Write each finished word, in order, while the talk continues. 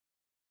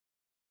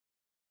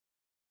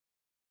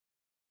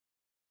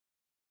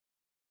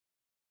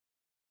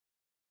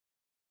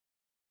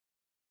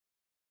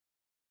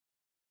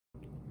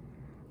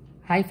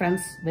Hi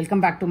friends,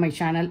 welcome back to my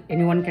channel.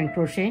 Anyone can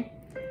crochet.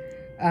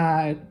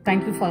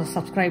 Thank you for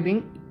subscribing.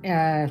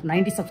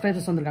 90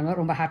 subscribers வந்திருக்காங்க.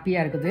 ரொம்ப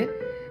ஹாப்பியா இருக்குது.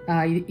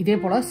 இதே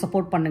போல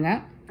சப்போர்ட் பண்ணுங்க.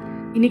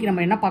 இன்னைக்கு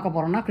நம்ம என்ன பார்க்க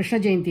போறோம்னா கிருஷ்ண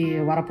ஜெயந்தி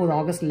வரப்போகுது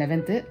ஆகஸ்ட்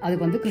 11th.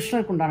 அதுக்கு வந்து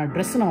கிருஷ்ணருக்கு உண்டான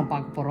Dress நம்ம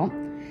பார்க்க போறோம்.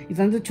 இது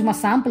வந்து சும்மா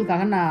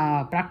சாம்பிளுக்காக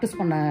நான் பிராக்டிஸ்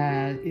பண்ண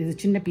இது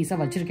சின்ன பீஸா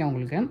வச்சிருக்கேன்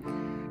உங்களுக்கு.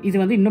 இது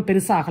வந்து இன்னும்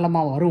பெருசா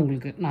அகலமா வரும்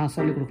உங்களுக்கு. நான்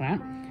சொல்லி கொடுக்குறேன்.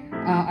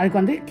 அதுக்கு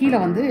வந்து கீழே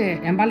வந்து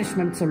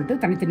எம்பாலிஷ்மெண்ட் சொல்லிட்டு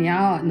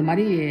தனித்தனியாக இந்த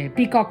மாதிரி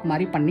பீகாக்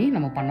மாதிரி பண்ணி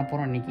நம்ம பண்ண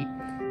போகிறோம் இன்றைக்கி.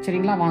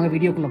 சரிங்களா, வாங்க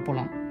வீடியோக்குள்ளே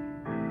போகலாம்.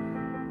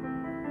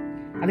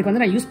 அதுக்கு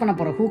வந்து நான் யூஸ் பண்ண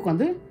போகிற ஹூக்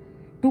வந்து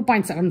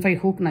 2.75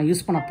 ஹூக் நான்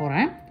யூஸ் பண்ண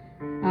போகிறேன்.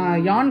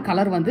 யான்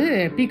கலர் வந்து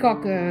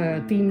பீகாக்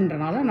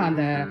தீம்ன்றனால நான்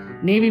அந்த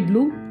நேவி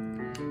ப்ளூ,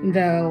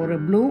 இந்த ஒரு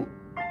ப்ளூ,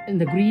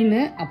 இந்த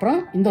க்ரீனு,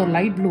 அப்புறம் இந்த ஒரு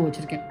லைட் ப்ளூ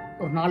வச்சுருக்கேன்.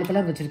 ஒரு 4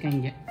 கலர் வச்சுருக்கேன்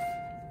இங்கே.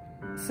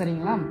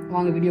 சரிங்களா,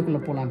 வாங்க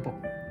வீடியோக்குள்ளே போகலாம்.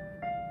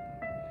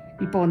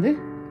 இப்போ வந்து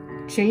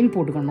செயின்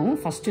போட்டுக்கணும்.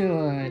 ஃபஸ்ட்டு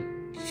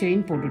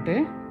செயின் போட்டுட்டு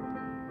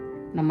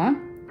நம்ம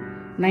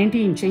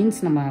 19 செயின்ஸ்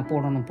நம்ம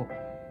போடணும். இப்போது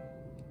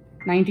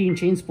 19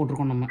 செயின்ஸ்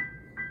போட்டிருக்கோம் நம்ம.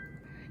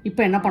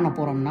 இப்போ என்ன பண்ண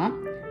போகிறோம்னா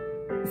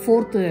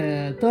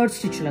தேர்ட்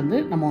ஸ்டிச்சிலேருந்து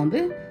நம்ம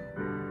வந்து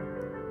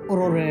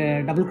ஒரு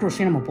டபுள்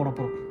க்ரோஷே நம்ம போட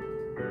போகிறோம்.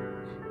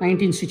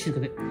 19 ஸ்டிச்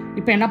இருக்குது.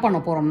 இப்போ என்ன பண்ண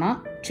போகிறோம்னா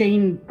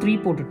செயின் 3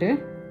 போட்டுட்டு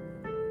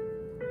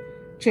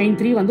செயின்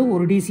 3 வந்து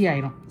ஒரு டிசி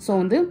ஆயிரும். ஸோ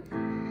வந்து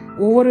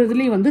ஒவ்வொரு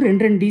இதுலேயும் வந்து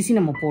 2 டிசி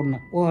நம்ம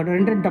போடணும்,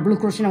 2 டபுள்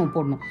க்ரோஷே நம்ம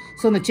போடணும்.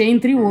 ஸோ இந்த செயின்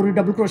 3 ஒரு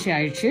டபுள் க்ரோஷே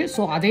ஆயிடுச்சு.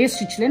 ஸோ அதே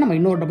ஸ்டிச்லேயே நம்ம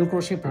இன்னொரு டபுள்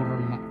க்ரோஷே போடுறோம்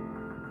நம்ம.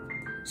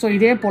 ஸோ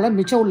இதே போல்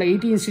மிச்சம் உள்ள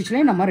 18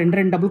 ஸ்டிச்லேயே நம்ம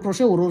 2 டபுள்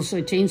க்ரோஷே ஒரு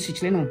செயின்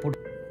ஸ்டிச்லேயே நம்ம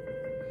போட்டோம்.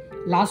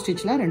 லாஸ்ட்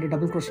ஸ்டிச்சில் 2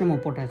 டபுள் க்ரோஷே நம்ம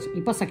போட்டாச்சு.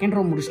 இப்போ செகண்ட்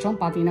ரோ முடிச்சிட்டோம்.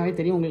 பார்த்தீங்கன்னாவே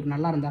தெரியும் உங்களுக்கு,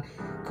 நல்லா இருந்தால்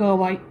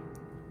கர்வாய்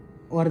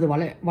வருது,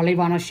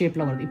 வளைவான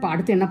ஷேப்பில் வருது. இப்போ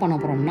அடுத்து என்ன பண்ண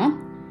போகிறோம்னா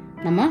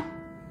நம்ம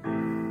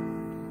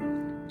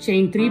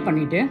செயின் 3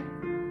 பண்ணிவிட்டு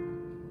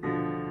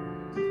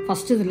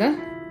ஃபஸ்ட்டு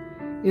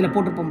இதில்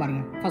போட்டுப்போம்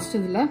பாருங்கள். ஃபஸ்ட்டு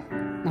இதில்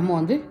நம்ம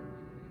வந்து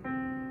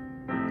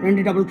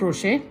 2 டபுள்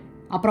க்ரோஷே,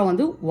 அப்புறம்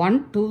வந்து 1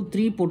 2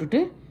 3 போட்டுட்டு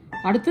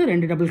அடுத்து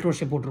 2 டபுள்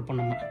க்ரோஷே போட்டிருப்போம்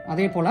நம்ம.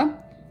 அதே போல்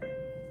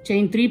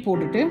செயின் 3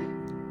 போட்டுட்டு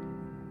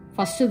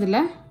ஃபஸ்ட்டு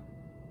இதில்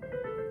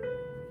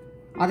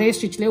அதே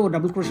ஸ்டிச்லேயே ஒரு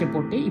டபுள் க்ரோஷே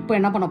போட்டு இப்போ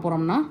என்ன பண்ண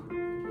போகிறோம்னா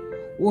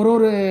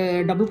ஒரு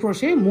டபுள்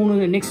க்ரோஷே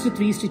 3 நெக்ஸ்ட்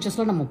 3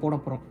 ஸ்டிச்சஸில் நம்ம போட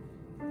போகிறோம்.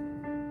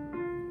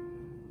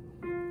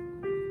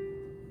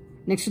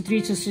 நெக்ஸ்ட்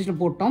 3 ஸ்டிச்சில்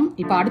போட்டோம்.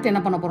 இப்போ அடுத்து என்ன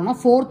பண்ண போகிறோம்னா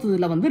ஃபோர்த்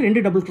இதில் வந்து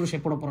 2 டபுள் க்ரோஷே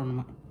போட போகிறோம்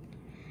நம்ம.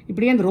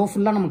 இப்படியே இந்த ரோ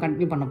ஃபுல்லாக நம்ம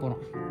கண்டினியூ பண்ண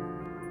போகிறோம்.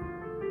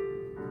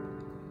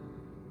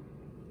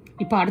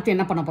 இப்போ அடுத்து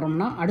என்ன பண்ண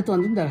போகிறோம்னா அடுத்து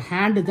வந்து இந்த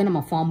ஹேண்டு இதை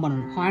நம்ம ஃபார்ம்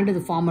பண்ணணும். ஹேண்டு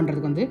இது ஃபார்ம்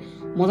பண்ணுறதுக்கு வந்து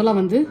முதல்ல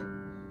வந்து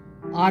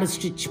 6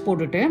 ஸ்டிச்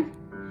போட்டுட்டு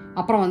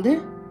அப்புறம் வந்து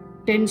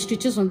 10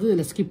 ஸ்டிச்சஸ் வந்து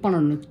இதில் ஸ்கிப்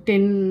பண்ணணும்.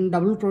 10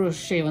 டபுள்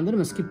க்ரோஷே வந்து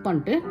நம்ம ஸ்கிப்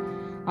பண்ணிட்டு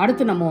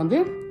அடுத்து நம்ம வந்து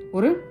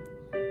ஒரு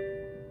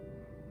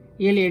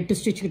 7-8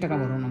 ஸ்டிச் கிட்ட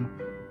வரும் நம்ம.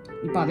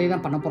 இப்போ அதே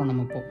தான் பண்ண போகிறோம்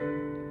நம்ம. இப்போது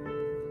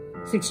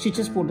 6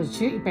 ஸ்டிச்சஸ்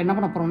போட்டுச்சு. இப்போ என்ன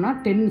பண்ண போகிறோம்னா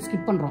 10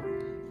 ஸ்கிப் பண்ணுறோம்.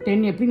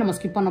 10 எப்படி நம்ம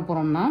ஸ்கிப் பண்ண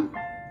போகிறோம்னா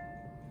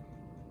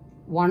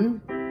 1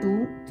 2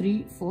 3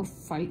 4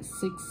 5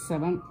 6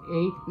 7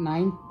 8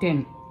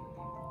 9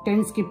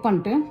 10 ஸ்கிப்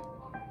பண்ணிட்டு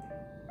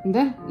இந்த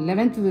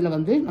 11th இதில்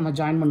வந்து நம்ம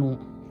ஜாயின்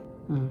பண்ணுவோம்.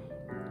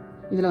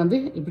 இதில் வந்து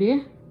இப்படியே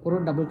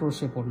ஒரு டபுள்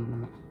க்ரோஷே போடணும்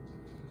நம்ம.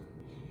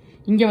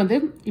 இங்கே வந்து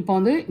இப்போ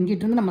வந்து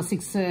இங்கிட்டிருந்து நம்ம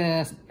 6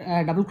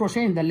 டபுள்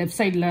க்ரோஷே இந்த லெஃப்ட்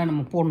சைடில்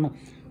நம்ம போடணும்.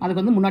 அதுக்கு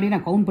வந்து முன்னாடியே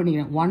நான் கவுண்ட்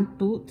பண்ணிக்கிறேன். 1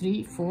 2 3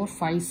 4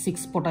 5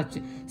 6 போட்டாச்சு.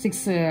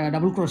 6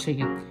 டபுள்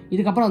க்ரோஷேக்கு.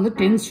 இதுக்கப்புறம் வந்து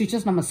 10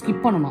 ஸ்டிச்சஸ் நம்ம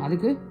ஸ்கிப் பண்ணணும்.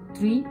 அதுக்கு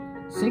 3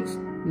 6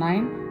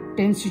 9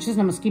 10 ஸ்டிச்சஸ்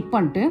நம்ம ஸ்கிப்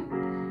பண்ணிட்டு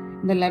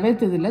இந்த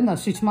 11th இதில் இந்த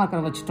ஸ்டிச்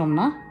மார்க்கரை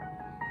வச்சுட்டோம்னா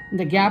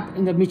இந்த கேப்,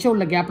 இந்த மிச்சம்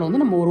உள்ள கேப்பில்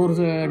வந்து நம்ம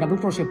ஒரு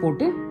டபுள் க்ரோஷே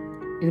போட்டு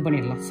இது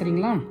பண்ணிடலாம்.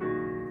 சரிங்களா,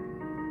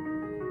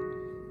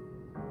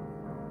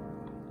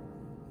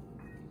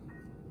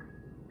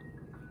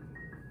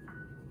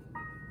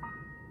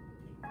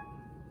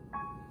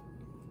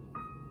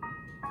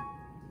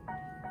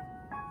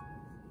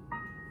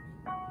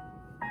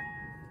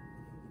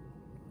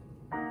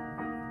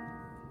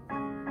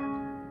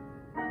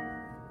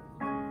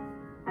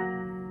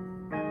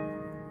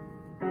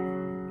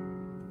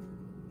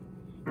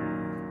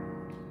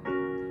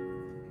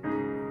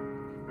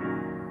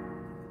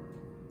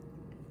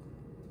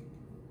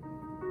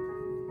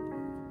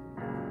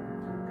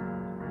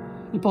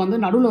 இப்போ வந்து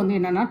நடுவில் வந்து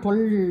என்னென்னா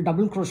 12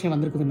 டபுள் க்ரோஷே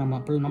வந்திருக்குது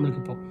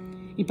நம்மளுக்கு.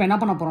 இப்போ என்ன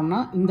பண்ண போகிறோம்னா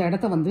இந்த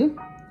இடத்த வந்து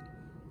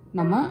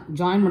நம்ம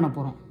ஜாயின் பண்ண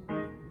போகிறோம்.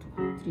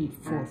 3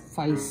 4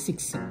 5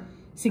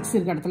 6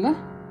 இருக்க இடத்துல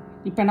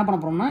இப்போ என்ன பண்ண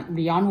போகிறோம்னா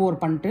இப்படி யான்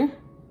ஓவர் பண்ணிட்டு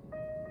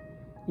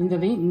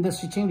இந்த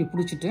ஸ்டிச்சையும் இப்படி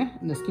பிடிச்சிட்டு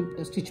இந்த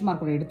ஸ்டிச்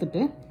மார்க்கரை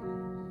எடுத்துட்டு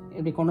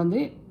இப்படி கொண்டு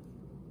வந்து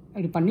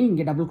இப்படி பண்ணி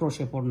இங்கே டபுள்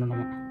க்ரோஷே போடணும்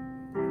நம்ம.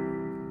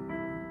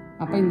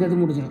 அப்போ இந்த இது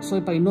முடிஞ்சிடும். ஸோ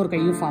இப்போ இன்னொரு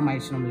கையும் ஃபார்ம்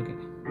ஆயிடுச்சு நம்மளுக்கு.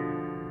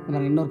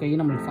 இன்னொரு கையும்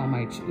நம்மளுக்கு ஃபார்ம்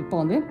ஆயிடுச்சு. இப்போ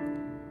வந்து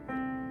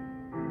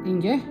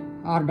இங்கே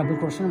 6 டபுள்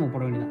க்ரோஷே நம்ம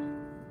போட வேண்டியதான்.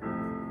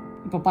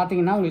 இப்போ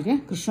பார்த்தீங்கன்னா உங்களுக்கு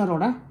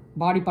கிருஷ்ணரோட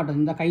பாடி பார்ட்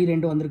இந்த கை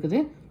 2 வந்திருக்குது,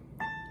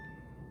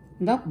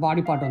 இந்த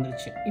பாடி பார்ட்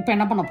வந்துருச்சு. இப்போ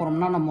என்ன பண்ண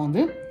போகிறோம்னா நம்ம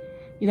வந்து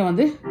இதை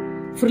வந்து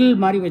ஃப்ரில்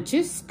மாதிரி வச்சு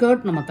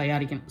ஸ்கர்ட் நம்ம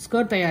தயாரிக்கணும்.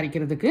 ஸ்கர்ட்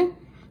தயாரிக்கிறதுக்கு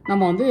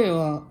நம்ம வந்து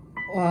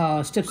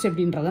ஸ்டெப்ஸ்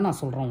எப்படின்றத நான்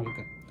சொல்கிறேன்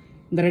உங்களுக்கு.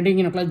 இந்த ரெண்டு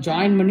இங்கே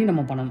ஜாயின் பண்ணி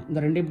நம்ம பண்ணணும். இந்த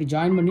ரெண்டு இப்படி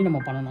ஜாயின் பண்ணி நம்ம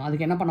பண்ணணும்.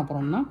 அதுக்கு என்ன பண்ண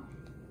போகிறோம்னா,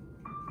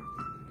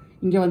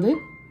 இங்கே வந்து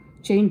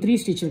செயின் 3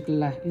 ஸ்டிச்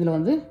இருக்குல்ல, இதில்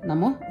வந்து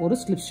நம்ம ஒரு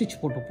ஸ்லிப் ஸ்டிச்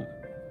போட்டுப்போம்.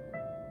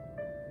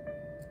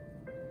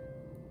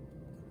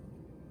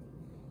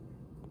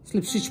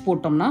 ஸ்லிப் ஸ்டிச்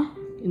போட்டோம்னா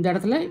இந்த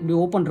இடத்துல இப்படி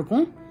ஓப்பன்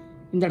இருக்கும்,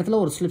 இந்த இடத்துல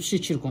ஒரு ஸ்லிப்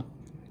ஸ்டிச் இருக்கும்.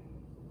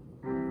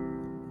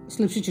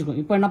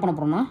 இப்போ என்ன பண்ண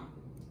போகிறோம்னா,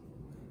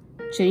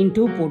 செயின்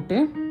 2 போட்டு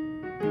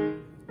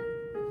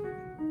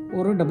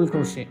ஒரு டபுள்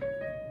க்ரோஷே,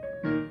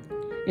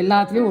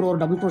 எல்லாத்துலேயும் ஒரு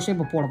டபுள் க்ரோஷே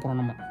இப்போ போட போகிறோம்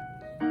நம்ம.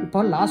 இப்போ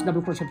லாஸ்ட்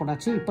டபுள் க்ரோஷே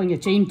போட்டாச்சு. இப்போ இங்கே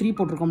செயின் 3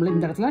 போட்டிருக்கோம்ல,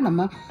 இந்த இடத்துல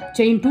நம்ம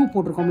செயின் 2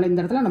 போட்டிருக்கோம்ல, இந்த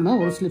இடத்துல நம்ம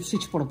ஒரு ஸ்லிப்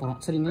ஸ்டிச் போட போகிறோம்.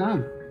 சரிங்களா?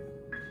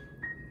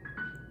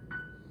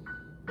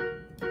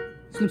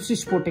 ஸ்லிப்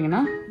ஸ்டிச்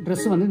போட்டிங்கன்னா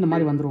ட்ரெஸ் வந்து இந்த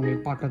மாதிரி வந்துடும்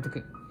உங்களுக்கு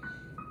பார்க்குறதுக்கு.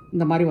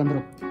 இந்த மாதிரி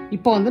வந்துடும்.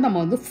 இப்போ வந்து நம்ம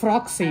வந்து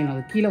ஃப்ராக் செய்யணும்.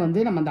 அது கீழே வந்து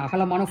நம்ம அந்த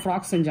அகலமான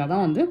ஃப்ராக் செஞ்சால்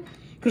தான் வந்து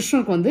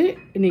கிருஷ்ணனுக்கு வந்து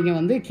நீங்கள்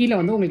வந்து கீழே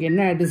வந்து உங்களுக்கு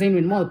என்ன டிசைன்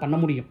வேணுமோ அது பண்ண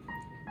முடியும்.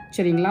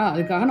 சரிங்களா?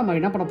 அதுக்காக நம்ம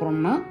என்ன பண்ண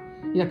போகிறோம்னா,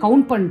 இதை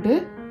கவுண்ட் பண்ணிட்டு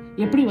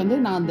எப்படி வந்து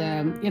நான் அந்த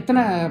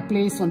எத்தனை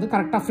பிளேஸ் வந்து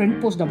கரெக்டாக ஃப்ரண்ட்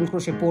போஸ்ட் டபுள்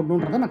க்ரோஷே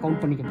போடணுன்றதை நான்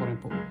கவுண்ட் பண்ணிக்க போகிறேன்.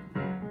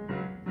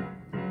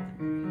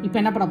 இப்போ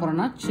என்ன பண்ண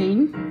போகிறேன்னா,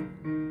 செயின்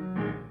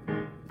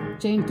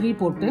 3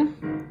 போட்டு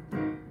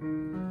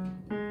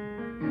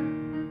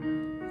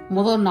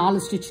முதல்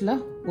 4 ஸ்டிச்சில்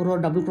ஒரு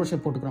டபுள் க்ரோஷே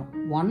போட்டுக்கிறோம்.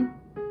 1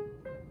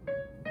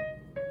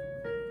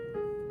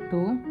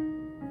 2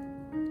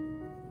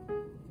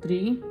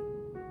 3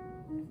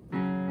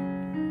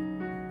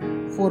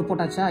 4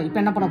 போட்டாச்சா? இப்போ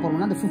என்ன பண்ண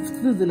போகிறோம்னா, அந்த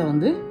 5th இதில்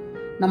வந்து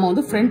நம்ம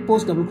வந்து ஃப்ரண்ட்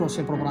போஸ்ட் டபுள்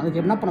க்ரோஷே போட போகிறோம்.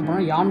 அதுக்கு என்ன பண்ண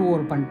போகிறோம்னா, யான்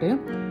ஓவர் பண்ணிட்டு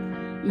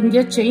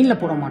இங்கே செயினில்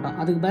போட மாட்டோம்.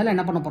 அதுக்கு பதிலாக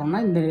என்ன பண்ண போகிறோம்னா,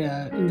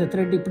 இந்த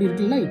த்ரெட் இப்படி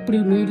இருக்குல்ல, இப்படி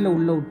நீடில்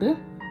உள்ளே விட்டு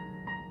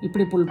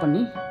இப்படி புல்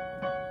பண்ணி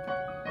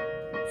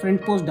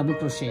ஃப்ரண்ட் போஸ்ட் டபுள்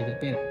க்ரோஷே இது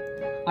பேர்.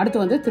 அடுத்து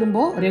வந்து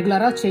திரும்ப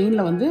ரெகுலராக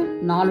செயினில் வந்து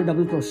 4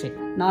 டபுள் க்ரோஷே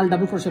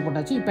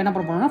போட்டாச்சு. இப்போ என்ன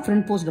பண்ண போகிறோம்னா,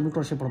 ஃப்ரண்ட் போஸ்ட் டபுள்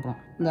க்ரோஷே போட போகிறோம்.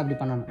 இந்த அப்படி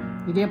பண்ணணும்.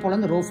 இதே போல்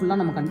இந்த ரோ ஃபுல்லாக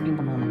நம்ம கண்டினியூ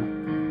பண்ணுவோம். நம்ம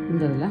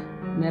இந்த இதில்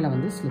மேலே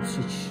வந்து ஸ்லிப்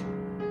ஸ்டிச்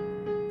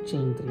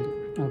செயின் 3.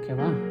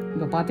 ஓகேவா?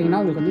 இப்போ பார்த்தீங்கன்னா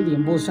உங்களுக்கு வந்து இது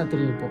எம்போஸ்டாக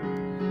தெரியும்.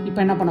 இப்போ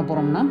என்ன பண்ண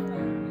போகிறோம்னா,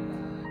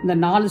 இந்த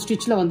 4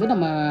 ஸ்டிச்சில் வந்து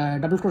நம்ம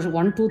டபுள் க்ரோஷே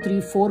 1 2 3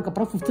 4க்கு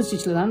அப்புறம் 5th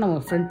ஸ்டிச்சில் தான் நம்ம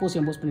ஃப்ரண்ட் போஸ்ட்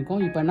எம்போஸ்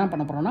பண்ணியிருக்கோம். இப்போ என்ன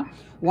பண்ண போகிறோம்னா,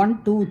 1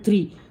 2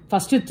 3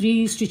 ஃபஸ்ட்டு 3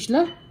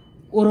 ஸ்டிச்சில்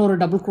ஒரு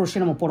டபுள்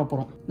க்ரோஷே நம்ம போட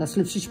போகிறோம். இந்த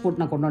ஸ்லிப் ஸ்டிச் போட்டு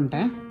நான் கொண்டு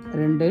வந்துட்டேன்.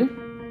 2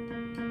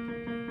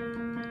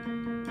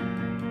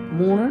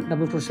 3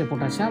 டபுள் க்ரோஷே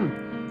போட்டாச்சா?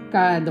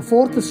 இந்த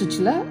 4th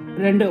ஸ்டிச்சில்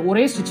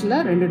ஒரே ஸ்டிச்சில்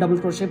 2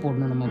 டபுள் க்ரோஷே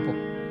போடணும். நம்ம இப்போ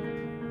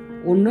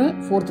 1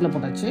 4th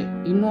போட்டாச்சு,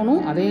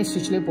 இன்னொன்றும் அதே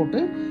ஸ்டிச்லேயே போட்டு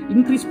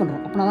இன்க்ரீஸ்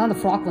பண்ணுறோம். அப்படின்னா தான் அந்த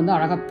ஃப்ராக் வந்து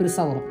அழகாக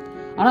பெருசாக வரும்.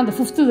 ஆனால் அந்த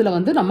 5th இதில்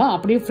வந்து நம்ம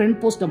அப்படியே ஃப்ரண்ட்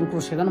போஸ்ட் டபுள்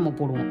க்ரோஷே தான் நம்ம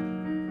போடுவோம்.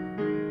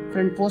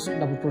 ஃப்ரண்ட் போஸ்ட்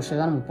டபுள் க்ரோஷே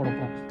தான் நம்ம போட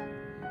போகிறோம்.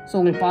 ஸோ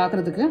உங்களுக்கு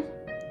பார்க்குறதுக்கு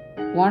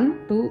 1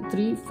 2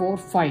 3 4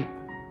 5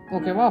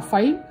 ஓகேவா?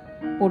 5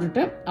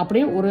 போட்டுட்டு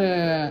அப்படியே ஒரு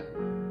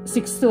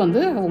 6th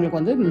வந்து உங்களுக்கு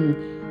வந்து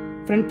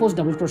ஃப்ரண்ட் போஸ்ட்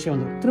டபுள் க்ரோஷே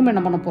வந்துடும். திரும்ப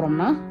என்ன பண்ண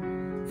போகிறோம்னா,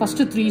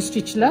 ஃபஸ்ட்டு 3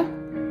 ஸ்டிச்சில்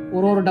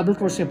ஒரு டபுள்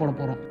க்ரோஷே போட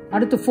போகிறோம்.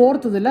 அடுத்து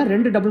 4th இதில்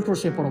 2 டபுள்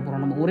க்ரோஷே போட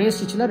போகிறோம். நம்ம ஒரே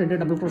ஸ்டிச்சில் 2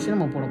 டபுள் க்ரோஷே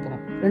நம்ம போட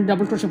போகிறோம். 2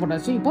 டபுள் க்ரோஷே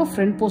போட்டாச்சு. இப்போ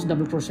ஃப்ரண்ட் போஸ்ட்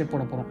டபுள் க்ரோஷே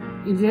போட போகிறோம்.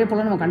 இதே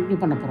போல் நம்ம கண்டினியூ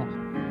பண்ண போகிறோம்.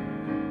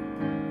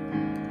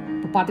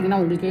 இப்போ பார்த்தீங்கன்னா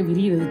உங்களுக்கே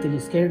விரியிறது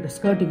தெரியும்,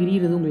 ஸ்கர்ட்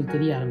விரியிறது உங்களுக்கு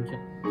தெரிய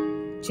ஆரம்பிக்கும்.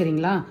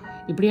 சரிங்களா?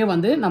 இப்படியே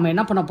வந்து நம்ம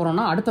என்ன பண்ண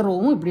போகிறோம்னா, அடுத்த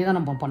ரோவும் இப்படியே தான்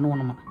நம்ம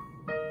பண்ணுவோம். நம்ம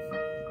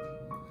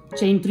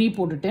செயின் 3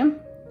 போட்டுட்டு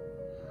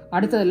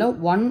அடுத்ததில்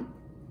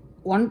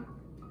 1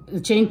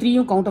 chain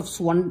 3யும் count of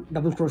 1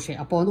 double crochet.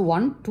 அப்போ வந்து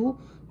 1 2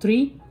 3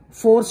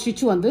 4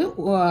 ஸ்டிச் வந்து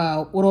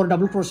ஒரு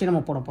டபுள் க்ரோஷே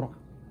நம்ம போட போகிறோம்.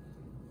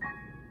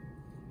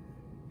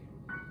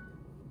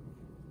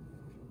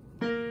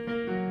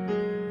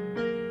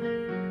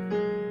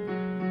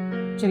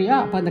 சரியா?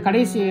 அப்போ அந்த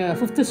கடைசி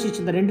 5th ஸ்டிச்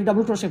இந்த 2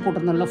 டபுள் க்ரோஷே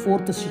போட்டிருந்தோம்ல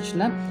 4th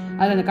ஸ்டிச்சில்,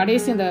 அதில் அந்த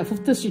கடைசி அந்த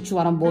 5th ஸ்டிச்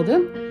வரும்போது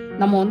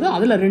நம்ம வந்து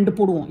அதில் 2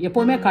 போடுவோம்.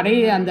 எப்போவுமே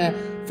அந்த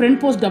ஃப்ரண்ட்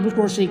போஸ்ட் டபுள்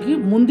க்ரோஷேக்கு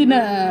முந்தின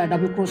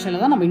டபுள்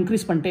க்ரோஷேல தான் நம்ம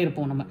இன்க்ரீஸ் பண்ணிட்டே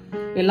இருப்போம். நம்ம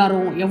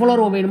எல்லாரும் எவ்வளோ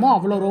ரோ வேணுமோ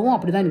அவ்வளோ ரோவும்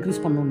அப்படி தான்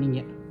இன்க்ரீஸ் பண்ணணும்.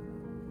 நீங்கள்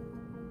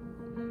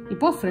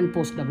இப்போ ஃப்ரண்ட்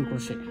போஸ்ட் டபுள்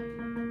க்ரோஷே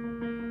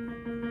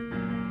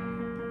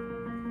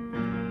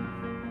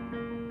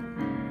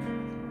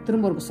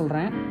திரும்ப ஒரு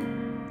சொல்கிறேன்.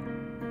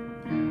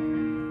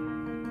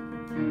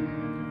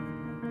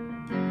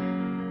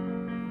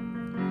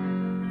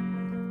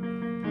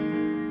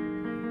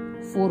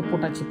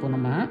 போட்டாச்சு.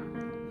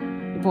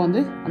 இப்போ வந்து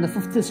அந்த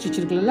 5th ஸ்டிச்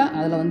இருக்குல்ல,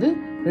 அதில் வந்து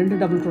 2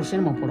 டபுள் க்ரோஷே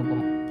நம்ம போட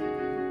போகிறோம்.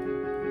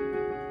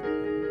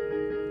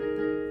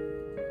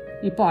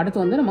 இப்போ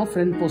அடுத்து வந்து நம்ம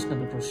ஃப்ரண்ட் போஸ்ட்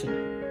டபுள் க்ரோஷே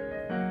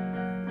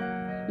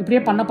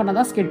இப்படியே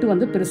பண்ணதான் ஸ்கெட்டு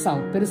வந்து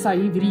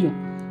பெருசாகி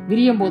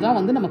விரியும் போது தான்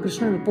வந்து நம்ம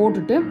கிருஷ்ணர்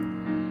போட்டுட்டு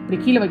இப்படி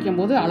கீழே வைக்கும்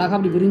போது அழகாக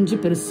அப்படி விரிஞ்சு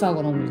பெருசாக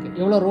வரும். உங்களுக்கு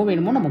எவ்வளோ ரோ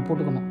வேணுமோ நம்ம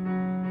போட்டுக்கணும்.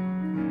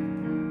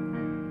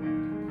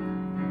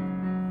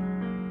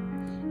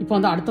 இப்போ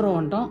வந்து அடுத்த ரோ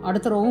வந்துட்டோம்.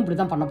 அடுத்த ரோவும் இப்படி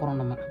தான் பண்ண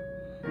போகிறோம் நம்ம.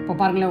 இப்போ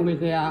பாருங்களேன்,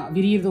 உங்களுக்கு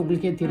விரியிறது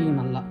உங்களுக்கே தெரியும்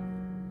நல்லா.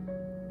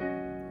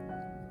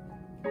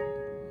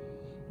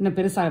 இன்னும்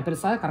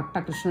பெருசாக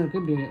கரெக்டாக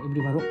கிருஷ்ணருக்கு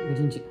இப்படி வரும்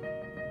விரிஞ்சு,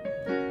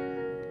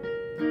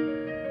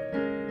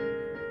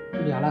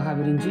 இப்படி அழகாக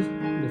விரிஞ்சு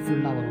இப்படி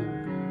ஃபுல்லாக வரும்.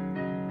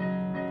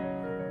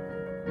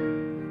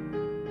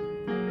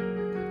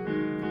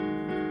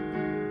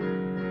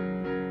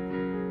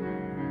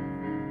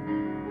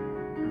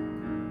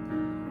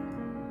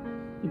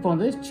 இப்போ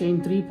வந்து செயின்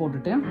 3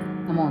 போட்டுட்டு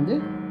நம்ம வந்து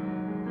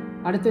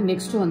அடுத்து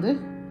நெக்ஸ்ட் வந்து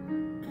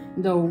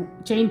இந்த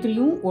செயின்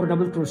 3யும் ஒரு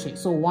டபுள் க்ரோஷே.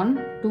 ஸோ 1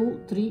 2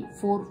 3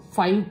 4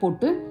 5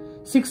 போட்டு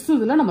 6th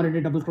இதில் நம்ம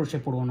 2 டபுள்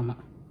க்ரோஷே போடுவோம். நம்ம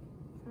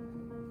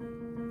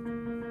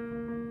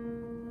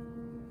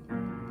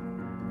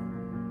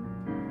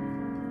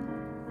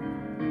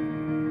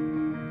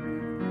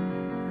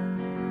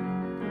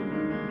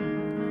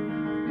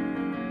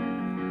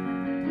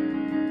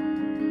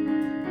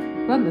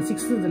இந்த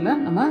 6th இதில்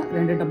நம்ம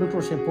 2 டபுள்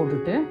க்ரோஷே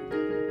போட்டுட்டு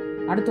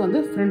அடுத்து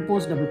வந்து ஃப்ரண்ட்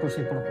போஸ்ட் டபுள்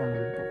க்ரோஷே போட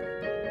போகிறோம்.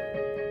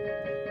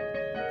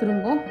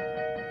 திரும்ப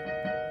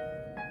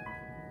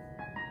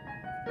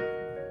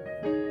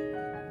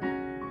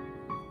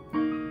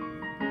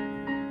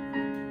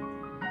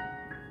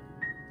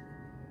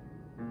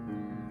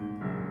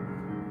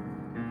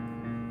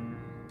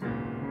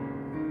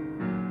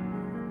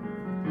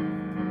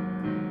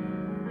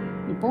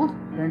இப்போ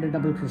 2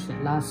 டபுள் க்ரோஷே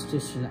லாஸ்ட்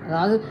ஸ்டிச்சில்,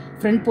 அதாவது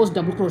ஃப்ரண்ட் போஸ்ட்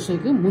டபுள்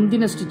க்ரோஷேக்கு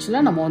முந்தின ஸ்டிச்சில்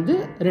நம்ம வந்து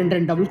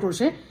 2 டபுள்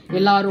க்ரோஷே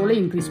எல்லா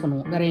ரோலையும் இன்க்ரீஸ்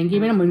பண்ணுவோம். வேறு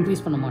எங்கேயுமே நம்ம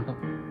இன்க்ரீஸ் பண்ண மாட்டோம்.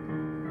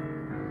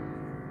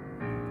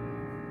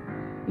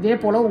 இதே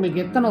போல்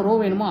உங்களுக்கு எத்தனை ரோ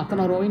வேணுமோ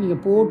அத்தனை ரோவையும்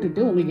நீங்கள்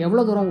போட்டுட்டு உங்களுக்கு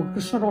எவ்வளோ தூரம் உங்கள்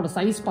கிருஷ்ணரோட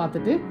சைஸ்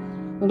பார்த்துட்டு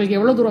உங்களுக்கு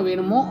எவ்வளோ தூரம்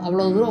வேணுமோ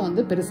அவ்வளோ தூரம்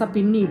வந்து பெருசாக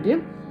பின்னிட்டு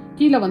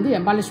கீழே வந்து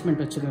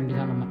எம்பாலிஷ்மெண்ட் வச்சுக்க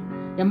வேண்டியதான். நம்ம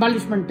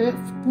எம்பாலிஷ்மெண்ட்டு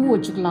பூ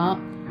வச்சுக்கலாம்,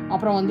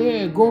 அப்புறம் வந்து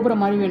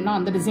கோபுரம் மாதிரி வேணும்னா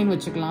அந்த டிசைன்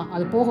வச்சுக்கலாம்.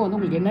 அது போக வந்து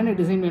உங்களுக்கு என்னென்ன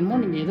டிசைன் வேணுமோ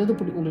நீங்கள் எது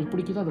உங்களுக்கு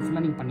பிடிக்குதோ அதை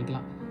ஃபுல்லாக நீங்கள்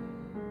பண்ணிக்கலாம்.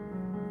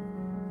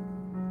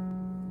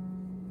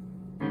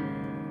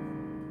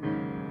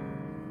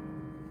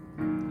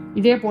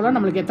 இதே போல்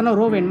நம்மளுக்கு எத்தனை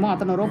ரோ வேணுமோ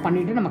அத்தனை ரோ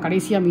பண்ணிவிட்டு நம்ம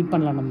கடைசியாக மீட்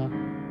பண்ணலாம். நம்ம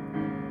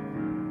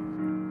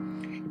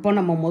இப்போ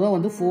நம்ம முதல்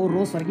வந்து 4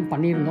 ரோஸ் வரைக்கும்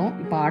பண்ணியிருந்தோம்.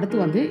 இப்போ அடுத்து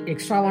வந்து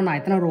எக்ஸ்ட்ராவாக நான்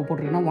எத்தனை ரோ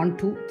போட்டிருக்கேன்னா 1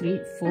 2 3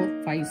 4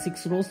 5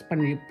 6 ரோஸ்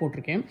பண்ணி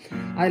போட்டிருக்கேன்.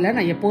 அதில்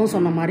நான் எப்போதும்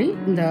சொன்ன மாதிரி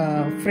இந்த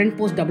ஃப்ரண்ட்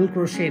போஸ்ட் டபுள்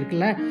க்ரோஷே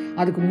இருக்குல்ல,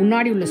 அதுக்கு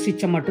முன்னாடி உள்ள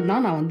ஸ்டிச்சை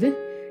மட்டும்தான் நான் வந்து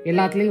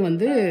எல்லாத்துலேயும்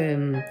வந்து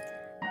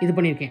இது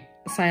பண்ணியிருக்கேன்,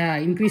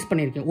 இன்க்ரீஸ்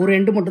பண்ணியிருக்கேன். ஒரு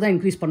 2 மட்டும் தான்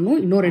இன்க்ரீஸ்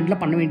பண்ணணும், இன்னொரு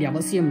 2 பண்ண வேண்டிய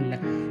அவசியம் இல்லை.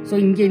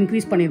 ஸோ இங்கே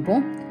இன்க்ரீஸ்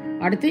பண்ணியிருப்போம்,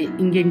 அடுத்து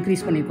இங்கே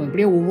இன்க்ரீஸ் பண்ணியிருக்கோம்.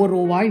 இப்படியே ஒவ்வொரு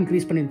ரோவாக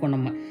இன்க்ரீஸ் பண்ணியிருக்கோம்.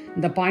 நம்ம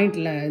இந்த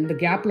பாயிண்டில் இந்த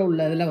கேப்பில்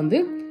உள்ள இதில் வந்து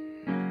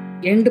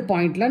எண்டு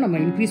பாயிண்டில் நம்ம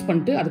இன்க்ரீஸ்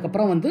பண்ணிட்டு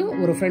அதுக்கப்புறம் வந்து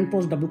ஒரு ஃப்ரண்ட்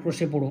போஸ்ட் டபுள்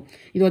க்ரோஷே போடுவோம்.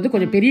 இது வந்து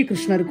கொஞ்சம் பெரிய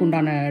கிருஷ்ணருக்கு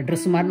உண்டான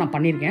ட்ரெஸ் மாதிரி நான்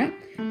பண்ணியிருக்கேன்.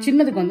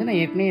 சின்னதுக்கு வந்து நான்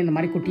ஏற்கனவே இந்த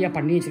மாதிரி குட்டியாக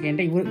பண்ணி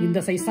வச்சுருக்கேன்.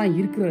 இந்த சைஸ் தான்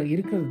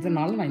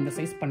இருக்கிறதுனால நான் இந்த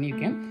சைஸ்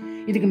பண்ணியிருக்கேன்.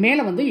 இதுக்கு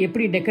மேலே வந்து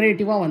எப்படி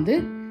டெக்கரேட்டிவாக வந்து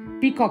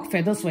பீகாக்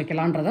ஃபெதர்ஸ்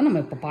வைக்கலான்றதை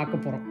நம்ம இப்போ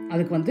பார்க்க போகிறோம்.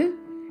 அதுக்கு வந்து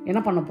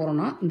என்ன பண்ண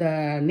போகிறோம்னா இந்த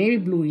நேவி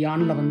ப்ளூ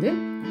யானில் வந்து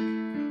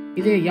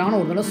இது யானை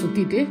ஒரு தடவை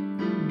சுற்றிட்டு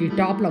இப்படி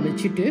டாப்பில்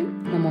வச்சுட்டு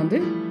நம்ம வந்து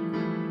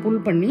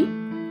புல் பண்ணி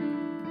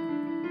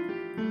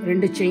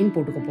 2 செயின்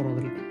போட்டுக்க போகிறோம்.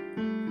 அதில்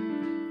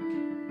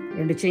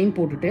 2 செயின்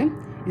போட்டுட்டு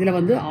இதில்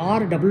வந்து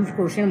 6 டபுள்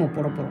க்ரோஷே நம்ம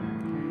போட போகிறோம்.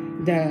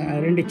 இந்த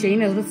 2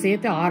 செயினை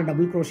சேர்த்து 6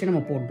 டபுள் க்ரோஷே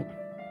நம்ம போடணும்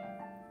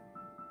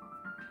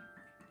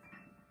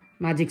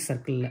மேஜிக்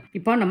சர்க்கிளில்.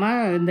 இப்போ நம்ம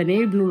இந்த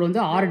நேவி ப்ளூவில்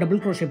வந்து 6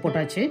 டபுள் க்ரோஷே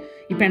போட்டாச்சு.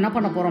 இப்போ என்ன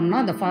பண்ண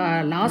போகிறோம்னா இந்த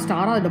லாஸ்ட்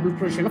 6வது டபுள்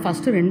க்ரோஷேல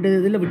ஃபஸ்ட்டு 2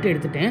 இதில் விட்டு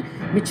எடுத்துட்டேன்,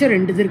 மிச்சம்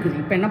 2 இது இருக்குது.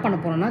 இப்போ என்ன பண்ண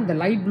போகிறோம்னா இந்த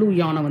லைட் ப்ளூ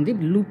யானை வந்து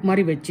லூப்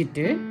மாதிரி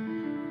வச்சுட்டு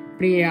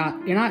இப்படி,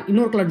 ஏன்னா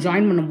இன்னொரு கலர்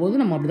ஜாயின் பண்ணும்போது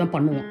நம்ம அப்படி தான்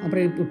பண்ணுவோம்.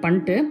 அப்புறம் இப்போ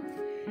பண்ணிட்டு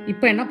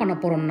இப்போ என்ன பண்ண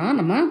போகிறோம்னா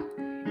நம்ம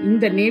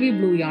இந்த நேவி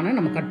ப்ளூ யானை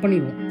நம்ம கட்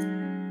பண்ணிடுவோம்.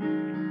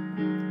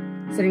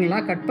 சரிங்களா?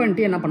 கட்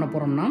பண்ணிட்டு என்ன பண்ண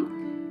போகிறோம்னா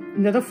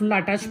இந்த இதை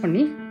ஃபுல்லாக அட்டாச்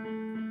பண்ணி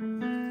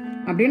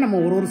அப்படியே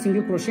நம்ம ஒரு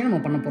சிங்கிள் க்ரோஷே நம்ம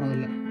பண்ண போகிறோம்.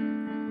 இல்லை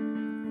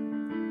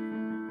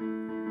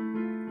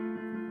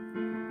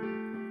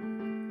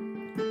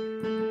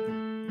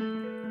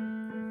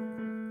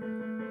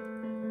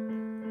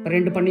இப்போ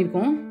 2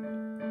 பண்ணியிருக்கோம்.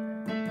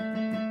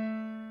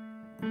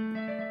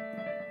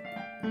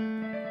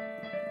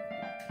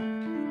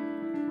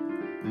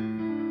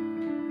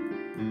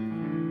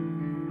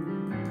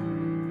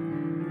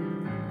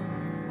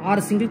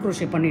 ஆறு சிங்கிள்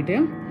க்ரோஷே பண்ணிவிட்டு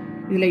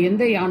இதில்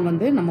எந்த யான்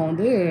வந்து நம்ம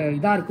வந்து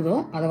இதாக இருக்குதோ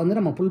அதை வந்து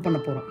நம்ம புல் பண்ண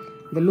போகிறோம்.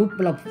 இந்த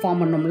லூப்பில்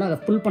ஃபார்ம் பண்ணோம்ல அதை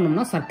புல்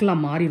பண்ணோம்னா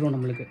சர்க்கிளாக மாறிடும்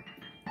நம்மளுக்கு.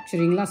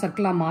 சரிங்களா?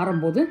 சர்க்கிளாக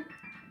மாறும்போது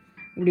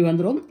இப்படி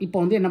வந்துடும். இப்போ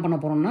வந்து என்ன பண்ண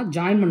போகிறோம்னா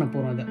ஜாயின் பண்ண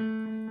போகிறோம். அதை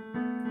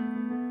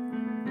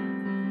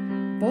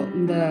இப்போது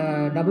இந்த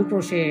டபுள்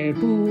க்ரோஷே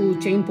 2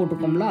 செயின்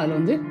போட்டுக்கோம்ல, அதில்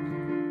வந்து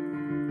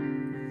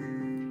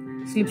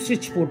ஸ்லிப்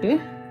ஸ்டிச் போட்டு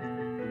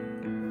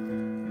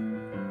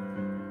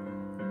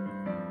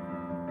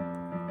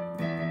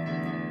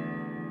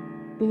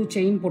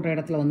செயின் போட்ட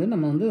இடத்துல வந்து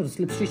நம்ம வந்து ஒரு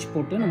ஸ்லிப் ஸ்டிச்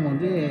போட்டு நம்ம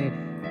வந்து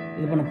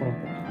இது பண்ண போகிறோம்.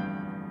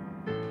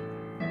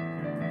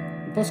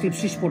 இப்போ ஸ்லிப்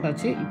ஸ்டிச்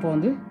போட்டாச்சு. இப்போ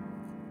வந்து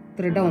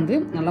த்ரெட்டை வந்து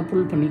நல்லா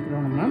புல்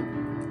பண்ணிக்கிறோம். நம்ம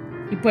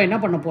இப்போ என்ன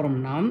பண்ண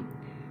போகிறோம்னா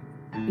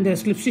இந்த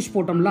ஸ்லிப் ஸ்டிச்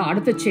போட்டோம்ல,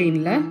 அடுத்த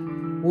செயினில்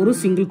ஒரு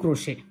சிங்கிள்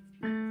க்ரோஷே,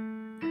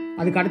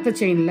 அதுக்கு அடுத்த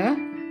செயினில்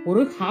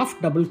ஒரு ஹாஃப்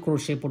டபுள்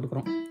க்ரோஷே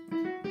போட்டுக்கிறோம்.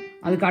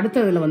 அதுக்கு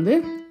அடுத்ததில் வந்து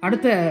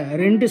அடுத்த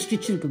 2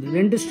 ஸ்டிச் இருக்குது.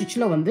 2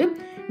 ஸ்டிச்சில் வந்து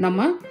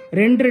நம்ம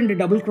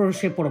 2 டபுள்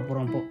க்ரோஷே போட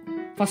போகிறோம். இப்போது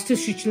ஃபஸ்ட்டு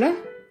ஸ்டிச்சில்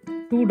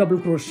 2 டபுள்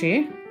க்ரோஷே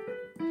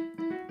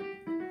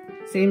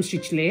சேம்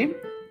ஸ்டிச்லே,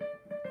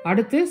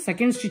 அடுத்து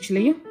செகண்ட்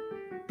ஸ்டிச்லேயும்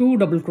 2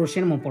 டபுள்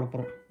க்ரோஷே நம்ம போட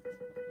போகிறோம்.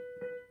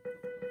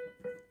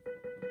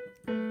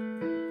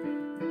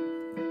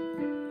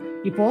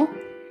 இப்போது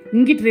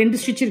இங்கிட்டு 2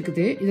 ஸ்டிச்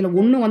இருக்குது. இதில்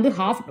ஒன்று வந்து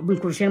ஹாஃப்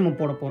டபுள் குரோஷே நம்ம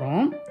போட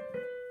போகிறோம்.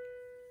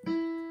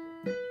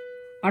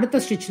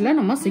 அடுத்த ஸ்டிச்சில்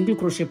நம்ம சிங்கிள்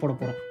குரோஷே போட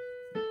போகிறோம்.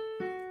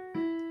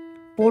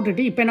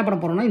 போட்டுட்டு இப்போ என்ன பண்ண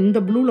போகிறோம்னா இந்த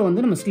ப்ளூவில்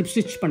வந்து நம்ம ஸ்லிப்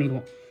ஸ்டிச்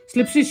பண்ணிடுவோம்.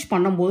 ஸ்லிப் ஸ்டிச்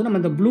பண்ணும்போது நம்ம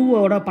இந்த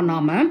ப்ளூவோட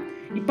பண்ணாமல்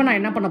இப்போ நான்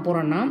என்ன பண்ண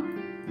போகிறேன்னா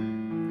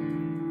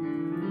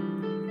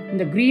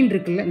இந்த க்ரீன்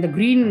இருக்குல்ல, இந்த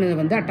க்ரீன்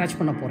வந்து அட்டாச்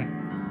பண்ண போகிறேன்.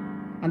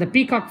 அந்த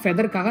பீகாக்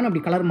ஃபெதருக்காக நான்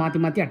அப்படி கலர் மாற்றி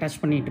மாற்றி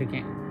அட்டாச் பண்ணிகிட்டு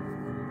இருக்கேன்.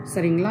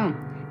 சரிங்களா?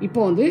 இப்போ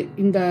வந்து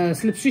இந்த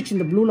ஸ்லிப் ஸ்டிச்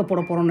இந்த ப்ளூவில்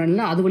போட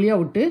போகிறோம்னா அது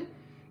வழியாக விட்டு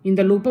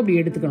இந்த லூப்பை இப்படி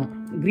எடுத்துக்கணும்.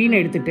 க்ரீனை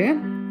எடுத்துட்டு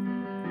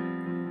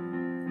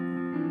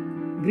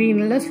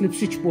க்ரீனில் ஸ்லிப்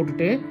ஸ்டிச்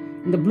போட்டுட்டு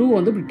இந்த ப்ளூ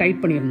வந்து இப்படி டைட்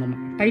பண்ணிடணும்.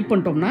 டைட்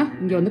பண்ணிட்டோம்னா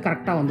இங்கே வந்து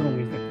கரெக்டாக வந்துடும்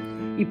உங்களுக்கு.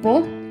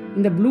 இப்போது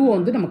இந்த ப்ளூவை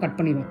வந்து நம்ம கட்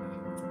பண்ணிடுவோம்.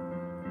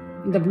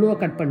 இந்த ப்ளூவை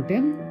கட் பண்ணிட்டு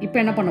இப்போ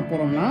என்ன பண்ண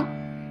போகிறோம்னா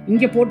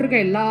இங்கே போட்டிருக்க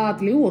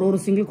எல்லாத்துலேயும் ஒரு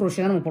சிங்கிள்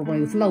குரோஷே தான் நம்ம போட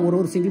போகிறோம். இது ஃபுல்லாக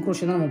ஒரு சிங்கிள்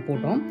குரோஷே தான் நம்ம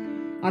போட்டோம்.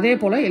 அதே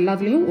போல்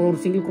எல்லாத்துலேயும் ஒரு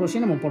சிங்கிள்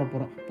குரோஷே நம்ம போட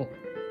போகிறோம்.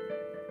 இப்போது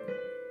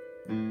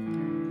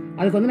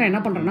அதுக்கு வந்து நான்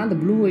என்ன பண்ணுறேன்னா இந்த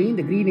ப்ளூவையும்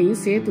இந்த க்ரீனையும்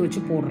சேர்த்து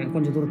வச்சு போடுறேன்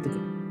கொஞ்சம் தூரத்துக்கு.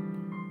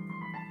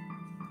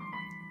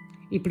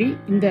 இப்படி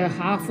இந்த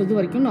ஹாஃப் இது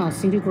வரைக்கும் நான்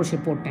சிங்கிள் குரோஷே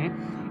போட்டேன்.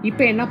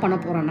 இப்போ என்ன பண்ண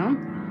போகிறேன்னா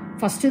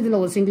ஃபஸ்ட்டு இதில்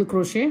ஒரு சிங்கிள்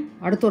குரோஷே,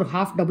 அடுத்து ஒரு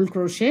ஹாஃப் டபுள்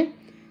குரோஷே,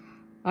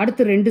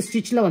 அடுத்து 2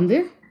 ஸ்டிச்சில் வந்து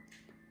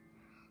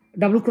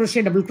டபுள்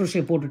குரோஷே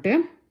போட்டுட்டு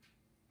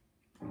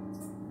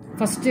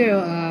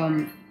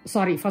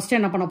ஃபஸ்ட்டு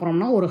என்ன பண்ண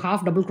போகிறோம்னா ஒரு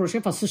ஹாஃப் டபுள் குரோஷே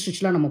ஃபஸ்ட்டு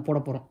ஸ்டிச்சில் நம்ம போட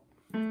போகிறோம்.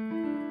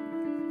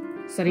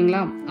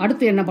 சரிங்களா?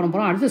 அடுத்து என்ன பண்ண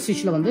போகிறோம், அடுத்த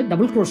ஸ்டிச்சில் வந்து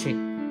டபுள் குரோஷே,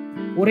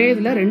 ஒரே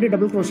இதில் 2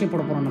 டபுள் குரோஷே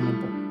போட போகிறோம். நம்ம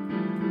இப்போ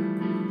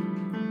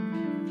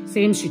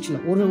சேம் ஸ்டிச்சில்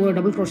ஒரு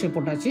டபுள் குரோஷே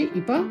போட்டாச்சு.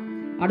 இப்போ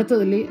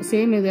அடுத்ததுலேயே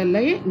சேம்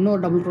இதிலேயே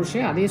இன்னொரு டபுள் குரோஷே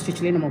அதே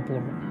ஸ்டிச்லேயே நம்ம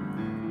போடுறோம்.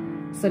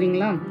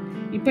 சரிங்களா?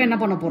 இப்போ என்ன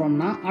பண்ண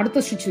போகிறோம்னா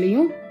அடுத்த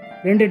ஸ்டிச்லேயும்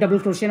 2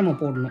 டபுள் குரோஷே நம்ம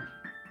போடணும்.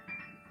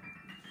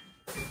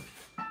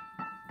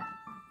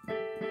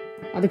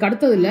 அதுக்கு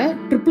அடுத்ததில்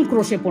ட்ரிபிள்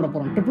குரோஷே போட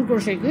போகிறோம். ட்ரிபிள்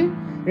குரோஷேக்கு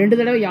 2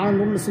 தடவை யானை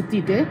நூலில்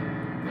சுற்றிட்டு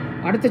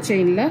அடுத்த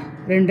செயினில்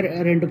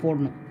 2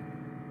 போடணும்.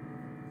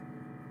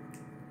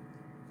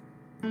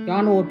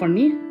 யானை ஓவர்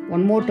பண்ணி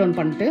 1 மோர் டர்ன்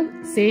பண்ணிட்டு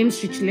சேம்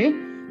ஸ்டிச்சிலே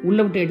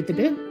உள்ளே விட்டு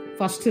எடுத்துட்டு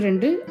ஃபஸ்ட்டு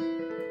 2,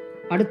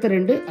 அடுத்த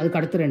 2, அதுக்கு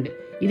அடுத்த 2,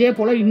 இதே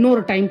போல்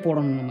இன்னொரு டைம்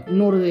போடணும்.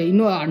 நம்ம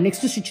இன்னொரு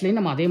நெக்ஸ்ட் ஸ்டிச்லேயும்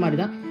நம்ம அதே மாதிரி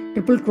தான்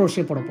ட்ரிபிள்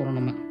குரோஷே போட போகிறோம்.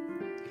 நம்ம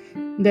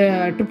இந்த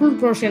ட்ரிபிள்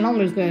குரோஷேலாம்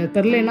உங்களுக்கு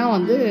தெரிலனா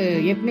வந்து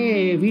ஏற்கனவே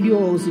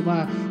வீடியோஸ்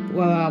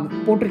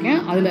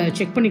போட்டிருக்கேன், அதில்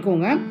செக்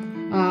பண்ணிக்கோங்க.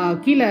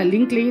 கீழே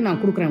லிங்க்லேயும்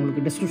நான் கொடுக்குறேன்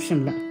உங்களுக்கு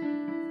டிஸ்கிரிப்ஷனில்,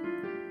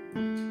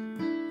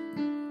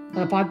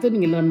 அதை பார்த்து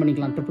நீங்கள் லேர்ன்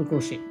பண்ணிக்கலாம் ட்ரிபிள்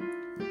குரோஷே.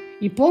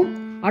 இப்போது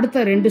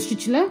அடுத்த 2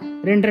 ஸ்டிச்சில்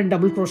 2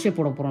 டபுள் குரோஷே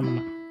போட போகிறோம். நம்ம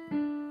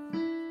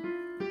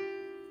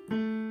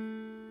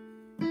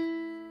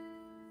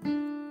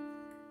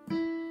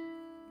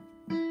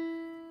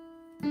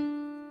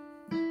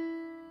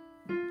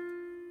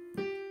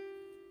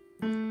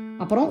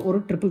அப்புறம் ஒரு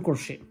ட்ரிபிள்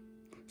குரோஷே,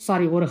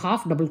 ஒரு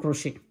ஹாஃப் டபுள்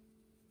குரோஷே.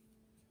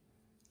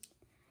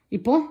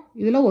 இப்போ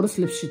இதில் ஒரு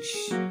ஸ்லிப் ஸ்டிச்,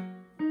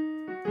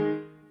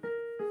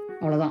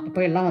 அவ்வளோதான்.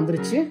 இப்போ எல்லாம்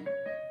வந்துருச்சு,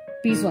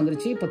 பீஸ்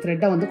வந்துருச்சு. இப்போ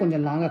த்ரெட்டை வந்து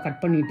கொஞ்சம் லாங்காக கட்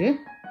பண்ணிவிட்டு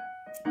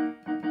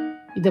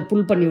இதை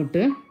புல் பண்ணி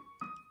விட்டு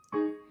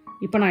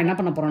இப்போ நான் என்ன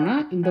பண்ண போகிறேன்னா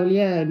இந்த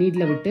வழியாக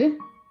நீட்டில் விட்டு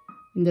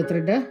இந்த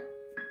த்ரெட்டை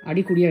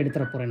அடிக்குடியாக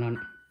எடுத்துட போகிறேன். நான்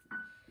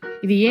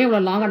இது ஏன்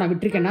இவ்வளோ லாங்காக நான்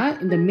விட்டுருக்கேன்னா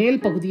இந்த மேல்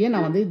பகுதியை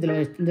நான் வந்து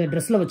இந்த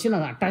ட்ரெஸ்ஸில் வச்சு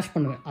நான் அட்டாச்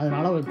பண்ணுவேன்,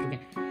 அதனால்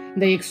விட்டுருக்கேன்.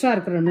 இந்த எக்ஸ்ட்ரா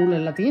இருக்கிற நூல்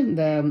எல்லாத்தையும்,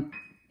 இந்த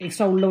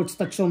எக்ஸ்ட்ரா உள்ளே வச்சு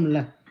தைச்சோம்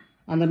இல்லை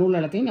அந்த நூல்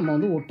எல்லாத்தையும் நம்ம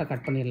வந்து ஒட்டை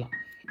கட் பண்ணிடலாம்.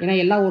 ஏன்னா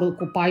எல்லாம் ஒரு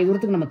பாதி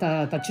தூரத்துக்கு நம்ம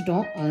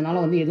தைச்சிட்டோம்,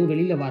 அதனால் வந்து எதுவும்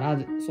வெளியில்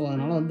வராது. ஸோ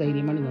அதனால் வந்து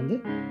தைரியமாக நீங்கள் வந்து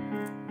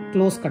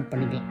க்ளோஸ் கட்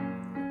பண்ணிக்கலாம்.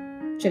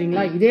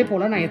 சரிங்களா? இதே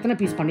போல் நான் எத்தனை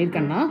பீஸ்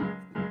பண்ணியிருக்கேன்னா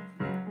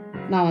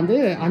நான் வந்து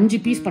 5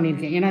 பீஸ்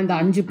பண்ணியிருக்கேன். ஏன்னா இந்த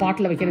 5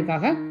 பாட்டில்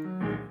வைக்கிறதுக்காக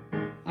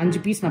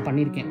 5 பீஸ் நான்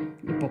பண்ணியிருக்கேன்.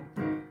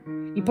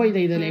 இப்போ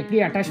இதில் எப்படி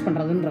அட்டாச்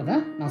பண்ணுறதுன்றதை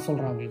நான்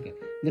சொல்கிறேன் உங்களுக்கு.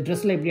 இந்த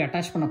ட்ரெஸ்ஸில் எப்படி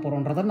அட்டாச் பண்ண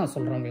போகிறோன்றதை நான்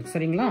சொல்கிறேன் உங்களுக்கு.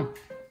 சரிங்களா?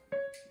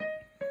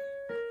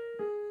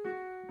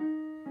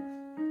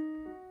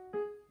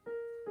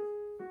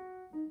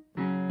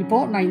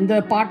 இப்போது நான் இந்த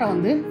பாட்டை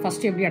வந்து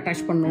ஃபஸ்ட்டு எப்படி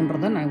அட்டாச்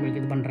பண்ணணுன்றதை நான்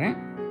உங்களுக்கு இது பண்ணுறேன்.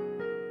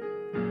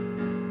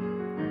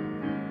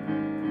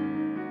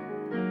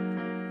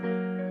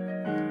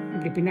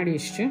 இப்படி பின்னாடி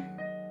வச்சுட்டு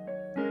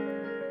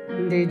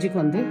இந்த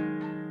எஜ்ஜுக்கு வந்து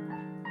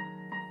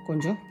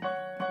கொஞ்சம்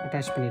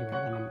அட்டாச்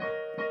பண்ணிடுவேன் நம்ம.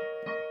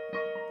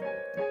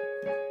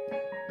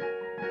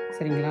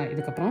 சரிங்களா?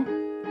 இதுக்கப்புறம்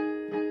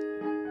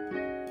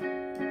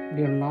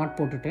இப்படி ஒரு நாட்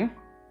போட்டுட்டு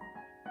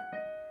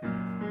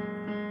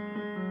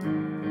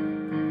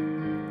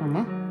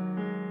நம்ம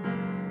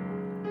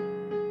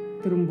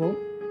திரும்ப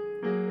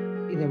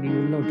இதை அப்படி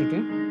உள்ளே விட்டுட்டு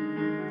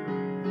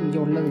இங்கே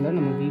உள்ளதில்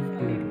நம்ம வீவ்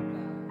பண்ணிடுவோம்.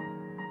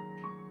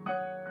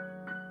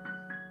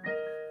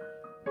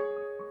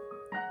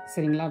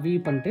 சரிங்களா?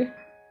 வீவ் பண்ணிட்டு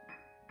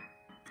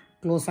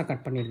க்ளோஸாக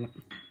கட் பண்ணிடுவேன்.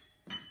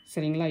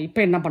 சரிங்களா?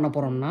 இப்போ என்ன பண்ண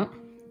போகிறோம்னா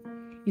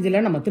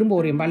இதில் நம்ம திரும்ப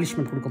ஒரு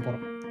எம்பாலிஷ்மெண்ட் கொடுக்க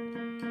போகிறோம்.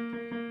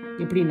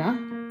 எப்படின்னா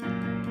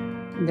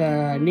இந்த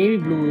நேவி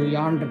ப்ளூ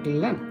யான்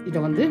இருக்குல்ல, இதை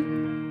வந்து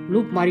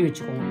லூப் மாதிரி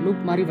வச்சுக்கோங்க.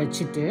 லூப் மாதிரி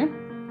வச்சுட்டு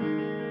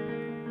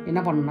என்ன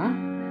பண்ணணும்னா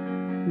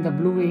இந்த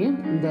ப்ளூவையும்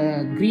இந்த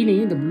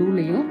க்ரீனையும் இந்த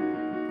ப்ளூலையும்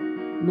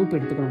லூப்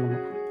எடுத்துக்கணும்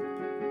நம்ம.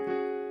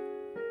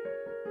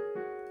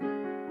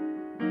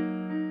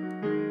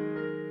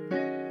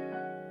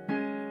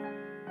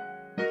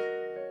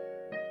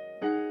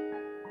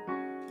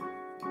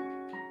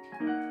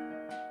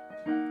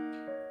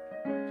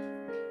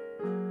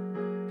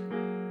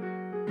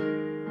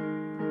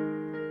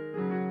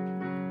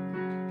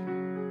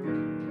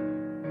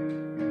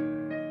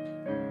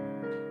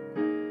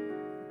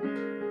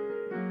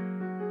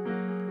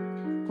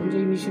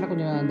 கொஞ்சம் இனிஷியலாக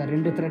கொஞ்சம் அந்த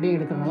 2 த்ரெட்டையும்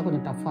எடுக்கிறதுனால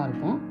கொஞ்சம் டஃப்பாக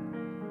இருக்கும்.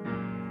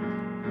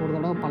 ஒரு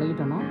தடவை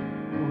பழகிட்டோன்னா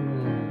ஒன்று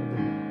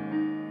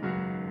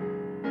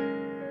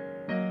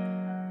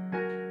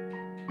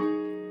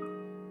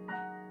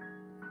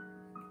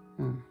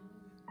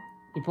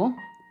இப்போது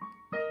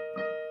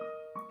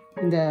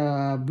இந்த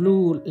ப்ளூ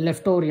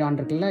லெஃப்ட் ஓவர் யான்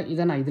இருக்குல்ல,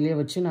 இதை நான் இதிலே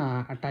வச்சு நான்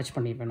அட்டாச்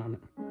பண்ணிப்பேன் நான்.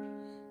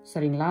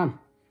 சரிங்களா?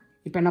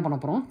 இப்போ என்ன பண்ண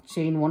போகிறோம்,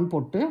 செயின் 1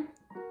 போட்டு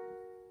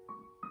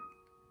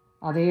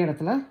அதே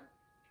இடத்துல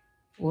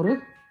ஒரு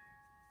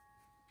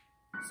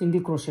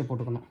சிங்கிள் crochet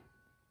போட்டுக்கணும்.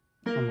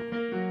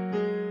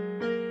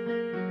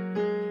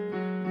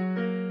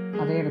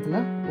 அதே இடத்துல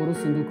ஒரு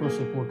சிங்கிள்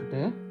crochet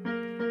போட்டுட்டு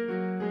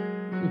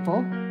இப்போ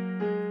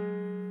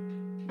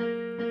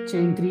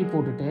செயின் 3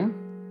 போட்டுட்டு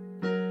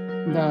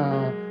இந்த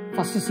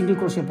ஃபஸ்ட்டு சிங்கிள்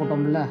crochet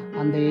போட்டோம்ல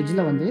அந்த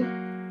எட்ஜில் வந்து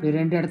இப்படி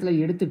 2 இடத்துல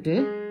எடுத்துட்டு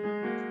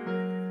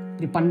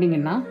இப்படி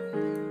பண்ணிங்கன்னா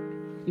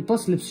இப்போ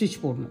ஸ்லிப்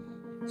ஸ்டிச் போடணும்.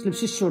 ஸ்லிப்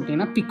ஸ்டிச்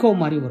போட்டிங்கன்னா பிக்கோ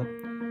மாதிரி வரும்.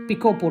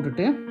 பிக்கோ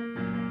போட்டுட்டு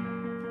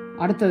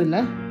அடுத்ததில்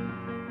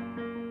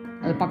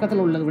அது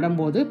பக்கத்தில் உள்ளது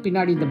விடும்போது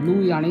பின்னாடி இந்த ப்ளூ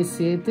யானையும்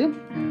சேர்த்து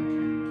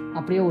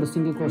அப்படியே ஒரு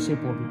சிங்கிள் crochet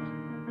போடணும்.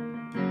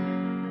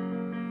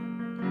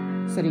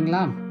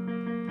 சரிங்களா?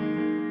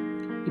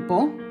 இப்போ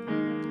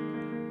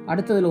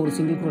அடுத்ததில் ஒரு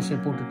சிங்கிள் crochet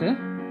போட்டுட்டு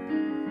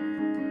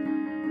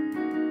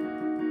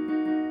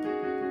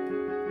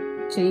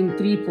செயின்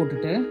 3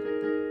 போட்டுட்டு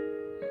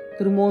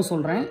திரும்பவும்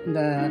சொல்கிறேன், இந்த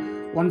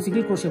 1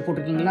 சிங்கிள் crochet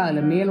போட்டிருக்கீங்களா,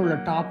 அதில் மேலே உள்ள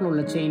டாப்பில்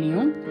உள்ள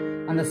செயினையும்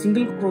அந்த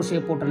சிங்கிள்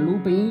crochet போட்ட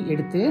லூப்பையும்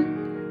எடுத்து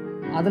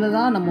அதில்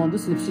தான் நம்ம வந்து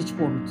ஸ்லிப் ஸ்டிச்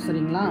போடணும்.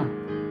 சரிங்களா?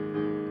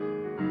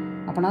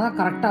 அப்போனா தான்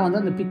கரெக்டாக வந்து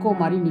அந்த பிக்கோ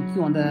மாதிரி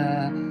நிற்கும். அந்த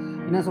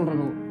என்ன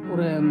சொல்கிறது,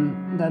 ஒரு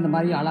இந்த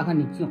மாதிரி அழகாக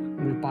நிற்கும்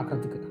உங்களுக்கு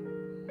பார்க்குறதுக்கு.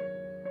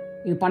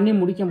 இது பண்ணி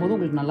முடிக்கும் போது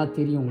உங்களுக்கு நல்லா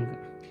தெரியும் உங்களுக்கு.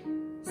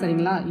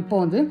 சரிங்களா? இப்போ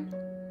வந்து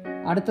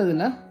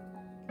அடுத்ததில்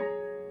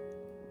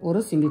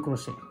ஒரு சிங்கிள்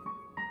crochet.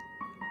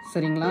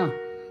 சரிங்களா?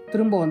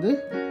 திரும்ப வந்து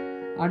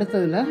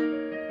அடுத்ததில்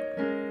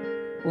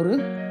ஒரு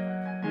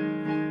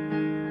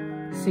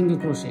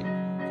சிங்கிள் crochet.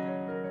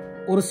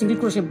 ஒரு சிங்கிள்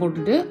crochet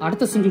போட்டுட்டு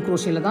அடுத்த சிங்கிள்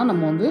crochetல தான்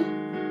நம்ம வந்து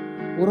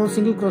ஒரு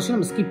சிங்கிள் crochet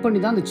நம்ம ஸ்கிப் பண்ணி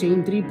தான் அந்த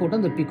செயின் 3 போட்டு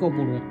அந்த பிக்கோ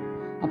போடுவோம்.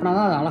 அப்படின்னா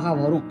தான் அது அழகாக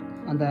வரும்.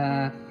 அந்த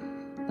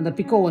அந்த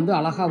பிக்கோ வந்து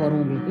அழகாக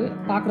வரும். உங்களுக்கு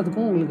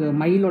பார்க்குறதுக்கும் உங்களுக்கு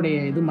மயிலோடைய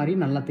இது மாதிரி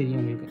நல்லா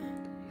தெரியும் உங்களுக்கு.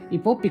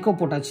 இப்போது பிக்கோ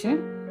போட்டாச்சு.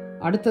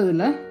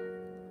 அடுத்ததில்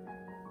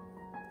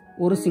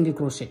ஒரு சிங்கிள்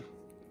crochet.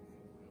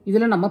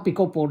 இதில் நம்ம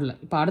பிக்கோ போடல.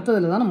 இப்போ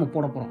அடுத்ததில் தான் நம்ம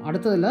போட போகிறோம்.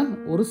 அடுத்ததில்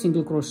ஒரு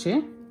சிங்கிள் crochet,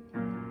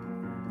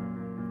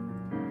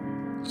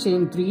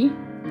 செயின் 3.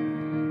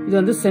 இது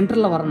வந்து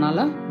சென்டரில் வரனால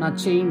நான்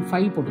செயின்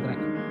 5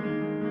 போட்டுக்கிறேன்.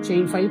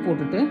 செயின் 5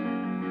 போட்டுட்டு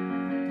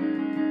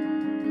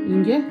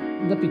இங்கே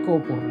இந்த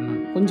பிக்கோவை போடுறேன்.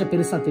 நான் கொஞ்சம்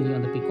பெருசாக தெரியும்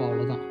அந்த பிக்கோ,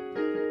 அவ்வளோதான்.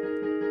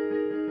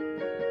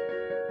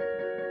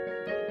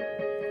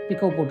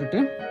 பிக்கோ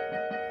போட்டுட்டு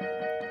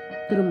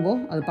திரும்ப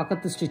அது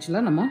பக்கத்து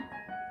ஸ்டிச்சில் நம்ம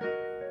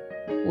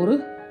ஒரு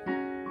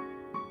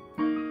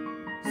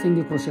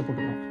சிங்கிள் crochet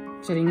போட்டுக்கிறோம்.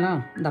 சரிங்களா?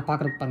 இந்த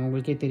பார்க்குறதுக்கு பாருங்கள்,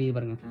 உங்களுக்கே தெரியுது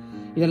பாருங்கள்.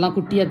 இதெல்லாம்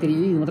குட்டியாக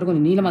தெரியுது. இது மாத்திரம்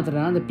கொஞ்சம் நீளமாக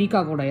தெரியும். அந்த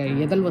பீகாக்கோட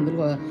எதல் வந்து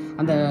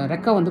அந்த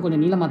ரெக்கை வந்து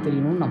கொஞ்சம் நீளமாக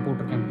தெரியணும்னு நான்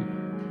போட்டிருக்கேன்.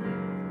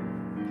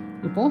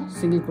 இப்போது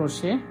சிங்கிள்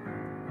crochet.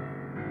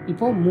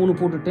 இப்போது 3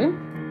 போட்டுட்டு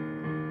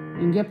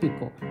இங்கே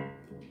பிக்கோ.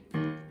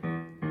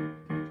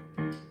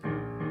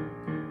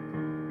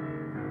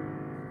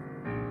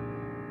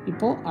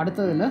 இப்போது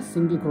அடுத்ததில்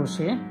சிங்கிள்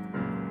crochet.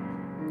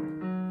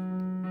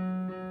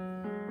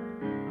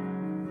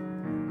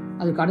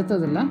 அதுக்கு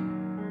அடுத்ததில்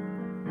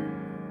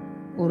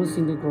ஒரு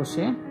சிங்கிள்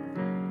crochet,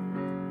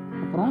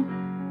 அப்புறம்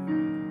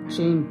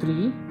செயின் 3,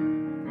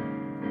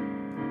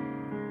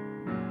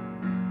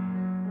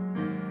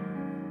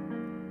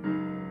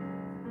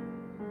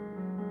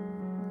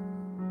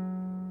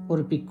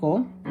 ஒரு பிக்கோ.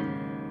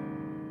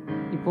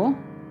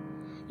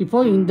 இப்போ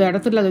இந்த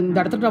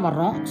இடத்துல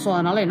வர்றோம். ஸோ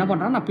அதனால் என்ன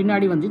பண்ணுறேன், நான்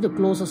பின்னாடி வந்து இது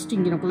க்ளோசஸ்ட்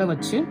இங்கனக்குள்ளே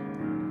வச்சு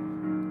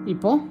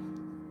இப்போ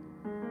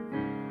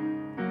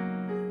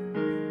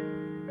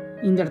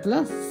இந்த இடத்துல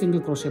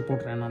சிங்கிள் crochet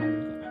போட்டுறேன் நான்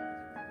உங்களுக்கு.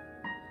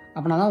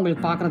 அப்படின்னா தான்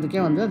உங்களுக்கு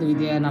பார்க்குறதுக்கே வந்து அது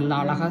இது நல்லா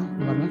அழகாக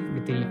பாருங்க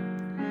இப்படி தெரியும்.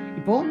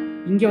 இப்போது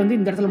இங்கே வந்து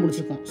இந்த இடத்துல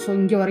முடிச்சிருக்கோம். ஸோ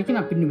இங்கே வரைக்கும்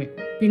நான் பின்னுவேன்.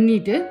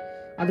 பின்னிட்டு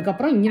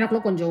அதுக்கப்புறம்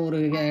இங்கனக்குள்ளே கொஞ்சம் ஒரு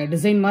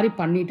டிசைன் மாதிரி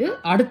பண்ணிவிட்டு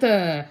அடுத்த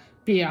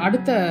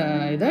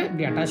இதை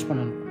இப்படி அட்டாச்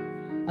பண்ணணும்.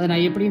 அதை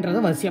நான் எப்படின்றத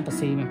வரிசையாக இப்போ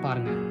செய்வேன்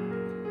பாருங்கள்.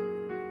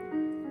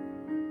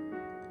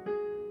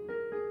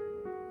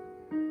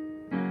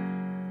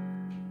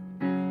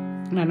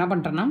 நான் என்ன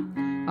பண்ணுறேன்னா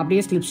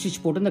அப்படியே ஸ்லிப்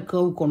ஸ்டிச் போட்டு இந்த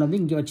கர்வ் கொண்டு வந்து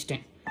இங்கே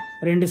வச்சுட்டேன்.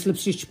 2 ஸ்லிப்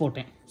ஸ்டிச்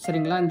போட்டேன்.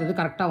 சரிங்களா? இந்த இது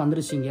கரெக்டாக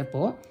வந்துருச்சு இங்கே.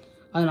 இப்போது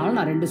அதனால்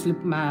நான்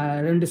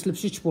 2 ஸ்லிப்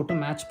ஸ்டிச் போட்டு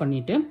மேட்ச்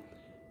பண்ணிவிட்டு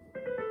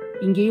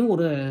இங்கேயும்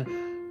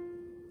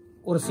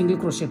ஒரு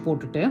சிங்கிள் crochet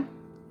போட்டுட்டு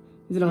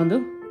இதில் வந்து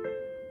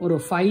ஒரு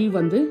 5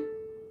 வந்து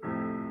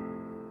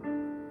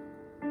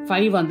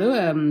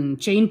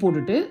செயின்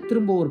போட்டுட்டு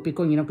திரும்ப ஒரு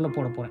பிக்கோ இங்கனக்குள்ளே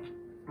போட போகிறேன்.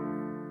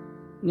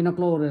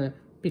 இங்கனக்குள்ளே ஒரு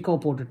பிக்கோ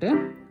போட்டுட்டு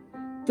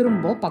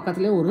திரும்ப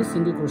பக்கத்துலேயே ஒரு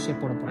சிங்கிள் குரோஷே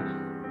போட போகிறேன்.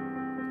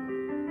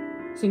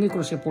 சிங்கிள்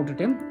குரோஷே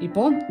போட்டுட்டு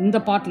இப்போது இந்த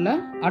பாட்டில்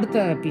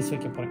அடுத்த பீஸ்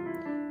வைக்க போகிறேன்.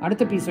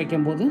 அடுத்த பீஸ்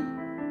வைக்கும்போது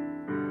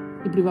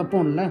இப்படி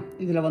வைப்போம்ல,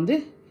 இதில் வந்து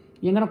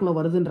எங்கனக்குள்ளே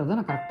வருதுன்றதை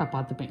நான் கரெக்டாக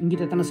பார்த்துப்பேன்.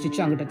 இங்கிட்ட எத்தனை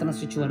ஸ்டிச்சு அங்கிட்ட எத்தனை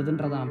ஸ்டிச்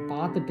வருதுன்றதை நான்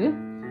பார்த்துட்டு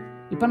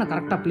இப்போ நான்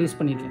கரெக்டாக ப்ளேஸ்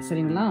பண்ணியிருக்கேன்.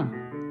 சரிங்களா?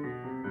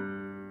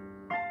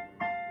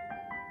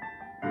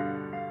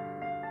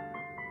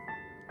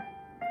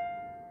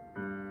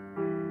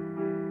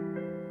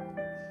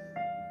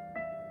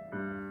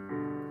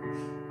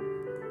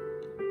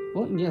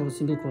 இப்போது இங்கே ஒரு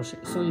சிங்கிள் குரோஷே.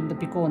 ஸோ இந்த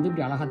பிக்கோ வந்து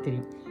இப்படி அழகாக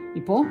தெரியும்.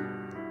 இப்போது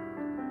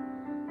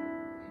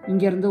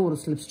இங்கேருந்து ஒரு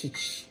ஸ்லிப்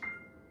ஸ்டிச்,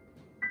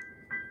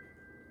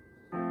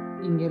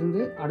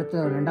 இங்கேருந்து அடுத்த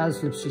 2வது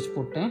ஸ்லிப் ஸ்டிச்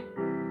போட்டேன்.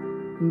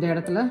 இந்த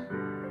இடத்துல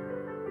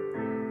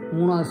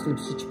 3வது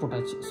ஸ்லிப் ஸ்டிச்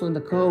போட்டாச்சு. ஸோ இந்த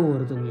கர்வ்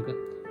வருது உங்களுக்கு.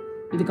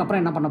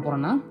 இதுக்கப்புறம் என்ன பண்ண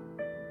போகிறேன்னா,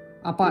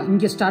 அப்போ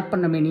இங்கே ஸ்டார்ட்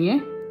பண்ண மேனியே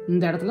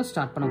இந்த இடத்துல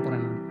ஸ்டார்ட் பண்ண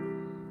போகிறேன் நான்.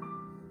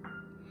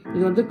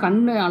 இது வந்து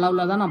கண்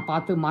அளவில் தான் நான்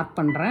பார்த்து மார்க்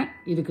பண்ணுறேன்.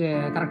 இதுக்கு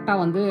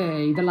கரெக்டாக வந்து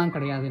இதெல்லாம்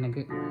கிடையாது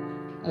எனக்கு.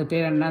 அது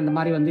பேர் என்ன, இந்த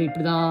மாதிரி வந்து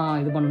இப்படி தான்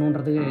இது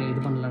பண்ணணுன்றது இது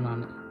பண்ணல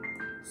நான்.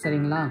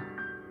 சரிங்களா?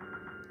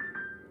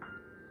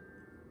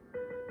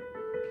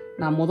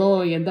 நான்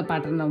எந்த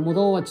பேட்டர்ன்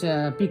வச்ச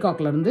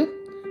பீகாக்லேருந்து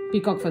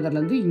பீகாக்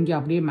ஃபெதர்லேருந்து இங்கே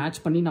அப்படியே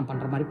மேட்ச் பண்ணி நான்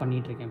பண்ணுற மாதிரி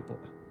பண்ணிகிட்ருக்கேன்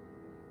இப்போது.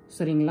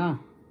 சரிங்களா?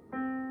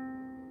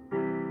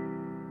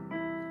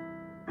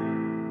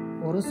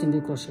 ஒரு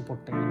சிங்கிள் குரோஷே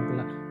போட்டேன்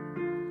இதுக்குள்ள.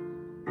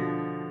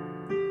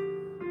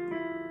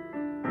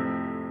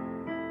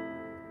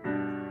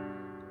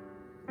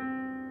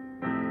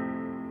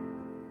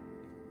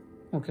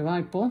 ஓகேவா?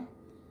 இப்போது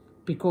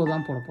பிக்கோ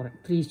தான் போட போகிறேன்.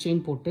 3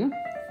 செயின் போட்டு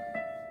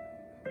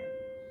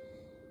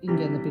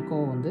இங்கே அந்த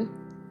பிக்கோவை வந்து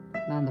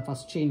நான் அந்த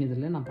ஃபஸ்ட் செயின்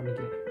இதில் நான்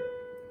பண்ணிக்கிறேன்.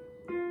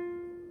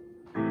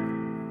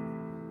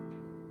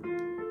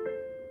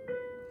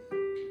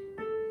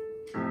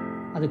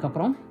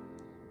 அதுக்கப்புறம்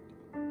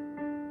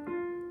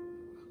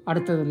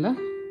அடுத்ததில்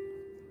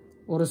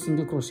ஒரு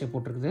சிங்கிள் குரோஷே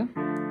போட்டிருக்குது.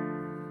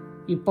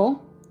 இப்போது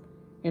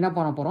என்ன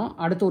பண்ண போகிறோம்,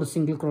 அடுத்து ஒரு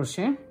சிங்கிள்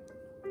குரோஷே.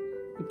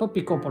 இப்போ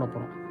பிக்கோ போட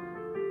போகிறோம்.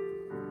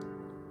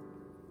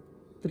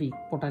 3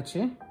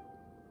 போட்டாச்சு.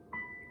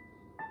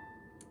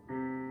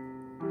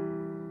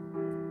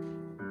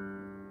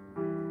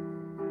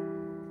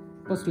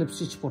 இப்போ ஸ்லிப்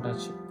ஸ்டிச்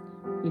போட்டாச்சு.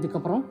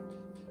 இதுக்கப்புறம்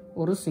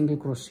ஒரு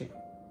சிங்கிள் குரோஷே.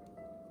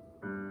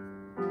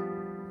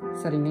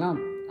 சரிங்களா?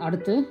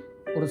 அடுத்து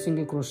ஒரு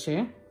சிங்கிள் குரோஷே,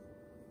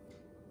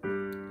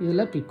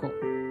 இதில் பிக்கோ,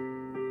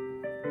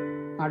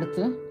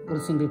 அடுத்து ஒரு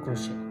சிங்கிள்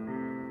குரோஷே.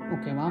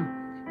 ஓகேவா?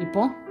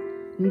 இப்போ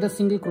இந்த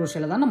சிங்கிள்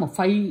குரோஷேல தான் நம்ம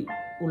 5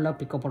 உள்ள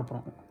பிக்கோ போட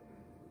போகிறோம்.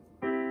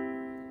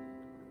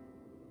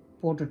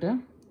 போட்டுட்டு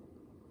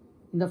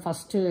இந்த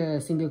ஃபஸ்ட்டு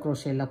சிங்கிள்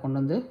குரோஷேல கொண்டு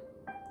வந்து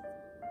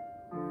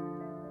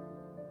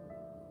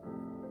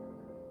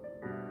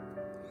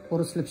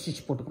ஒரு ஸ்லிப்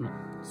ஸ்டிச் போட்டுக்கணும்.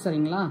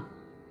 சரிங்களா?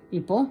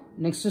 இப்போது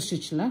நெக்ஸ்ட்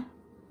ஸ்டிச்சில்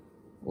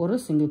ஒரு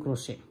சிங்கிள்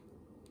குரோஷே,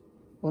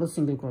 ஒரு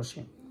சிங்கிள்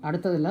குரோஷே,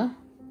 அடுத்ததில்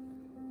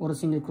ஒரு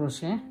சிங்கிள்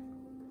குரோஷே.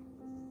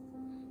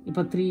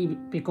 இப்போ 3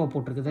 பிக்கோ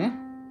போட்டிருக்குது.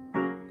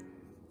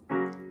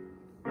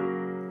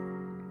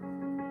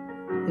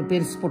 இது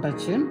பெருசு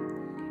போட்டாச்சு.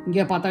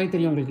 இங்கே பார்த்தாவே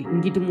தெரியும் உங்களுக்கு,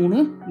 இங்கிட்டு 3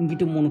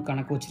 இங்கிட்டு 3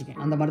 கணக்கு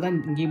வச்சுருக்கேன். அந்த மாதிரி தான்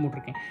இங்கேயும்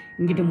போட்டிருக்கேன்.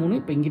 இங்கிட்டு 3,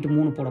 இப்போ இங்கிட்டு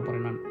 3 போட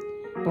போகிறேன் நான்.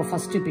 இப்போ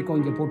ஃபஸ்ட்டு பிக்கோ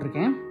இங்கே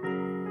போட்டிருக்கேன்.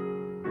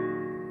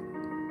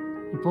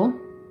 இப்போது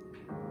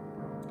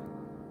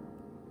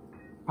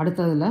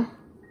அடுத்ததில்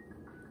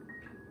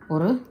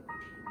ஒரு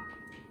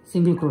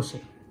சிங்கிள் குரோஷே,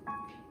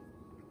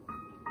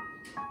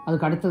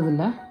 அதுக்கு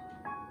அடுத்ததில்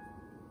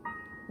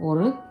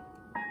ஒரு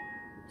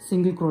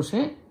சிங்கிள்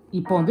குரோஷே.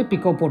 இப்போ வந்து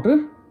பிக்கோ போட்டு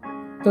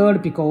 3rd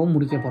பிக்கோவை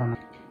முடிக்க போகிறோம்.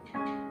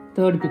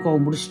 3rd பிக்கோவை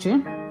முடிச்சுட்டு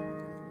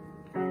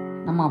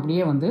நம்ம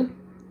அப்படியே வந்து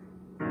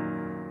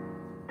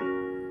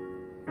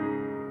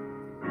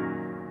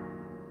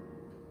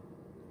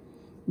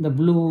இந்த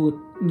ப்ளூ,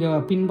 இங்கே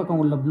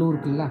பின்பக்கம் உள்ள ப்ளூ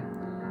இருக்குல்ல,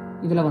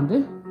 இதில் வந்து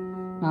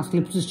நான்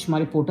ஸ்லிப் ஸ்டிச்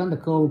மாதிரி போட்டு அந்த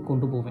கர்வுக்கு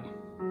கொண்டு போவேன்.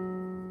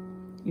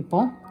 இப்போ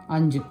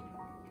 5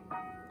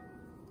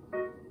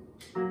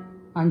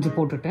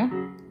 போட்டுட்டு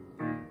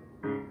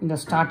இந்த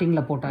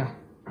ஸ்டார்டிங்கில் போட்ட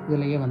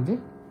இதிலையே வந்து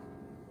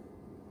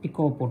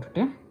பிக்கோவை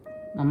போட்டுட்டு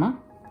நம்ம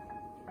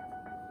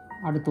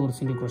அடுத்து ஒரு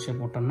சிங்கிள் குரோஷே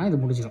போட்டோம்னா இது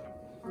முடிஞ்சிடும்.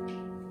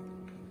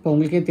 இப்போ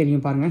உங்களுக்கே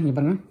தெரியும் பாருங்கள், இங்கே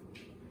பாருங்கள்.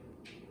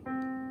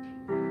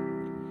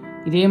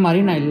 இதே மாதிரி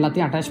நான்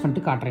எல்லாத்தையும் அட்டாச்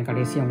பண்ணிட்டு காட்டுறேன்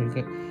கடைசியாக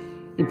உங்களுக்கு.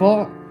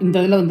 இப்போது இந்த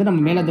இதில் வந்து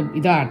நம்ம மேலே அந்த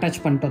இதை அட்டாச்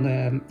பண்ணிட்டோம், அந்த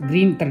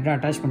க்ரீன் த்ரெட்டை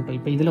அட்டாச் பண்ணிட்டோம்.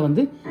 இப்போ இதில்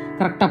வந்து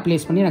கரெக்டாக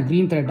ப்ளேஸ் பண்ணி நான்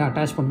க்ரீன் த்ரெட்டை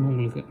அட்டாச் பண்ணணும்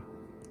உங்களுக்கு.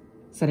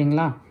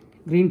 சரிங்களா?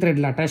 க்ரீன்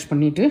த்ரெட்டில் அட்டாச்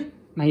பண்ணிவிட்டு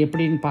நான்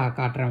எப்படின்னு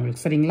காட்டுறேன்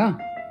உங்களுக்கு. சரிங்களா?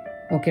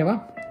 ஓகேவா?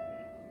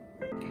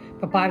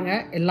 இப்போ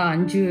பாருங்கள், எல்லா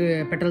 5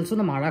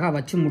 பெட்டல்ஸும் நம்ம அழகாக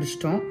வச்சு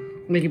முடிச்சிட்டோம்.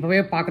 உங்களுக்கு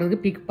இப்போவே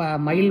பார்க்குறதுக்கு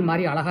மயில்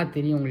மாதிரி அழகாக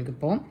தெரியும் உங்களுக்கு.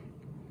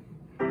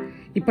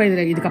 இப்போ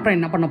இதுக்கப்புறம்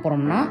என்ன பண்ண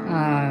போகிறோம்னா,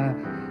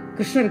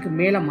 கிருஷ்ணருக்கு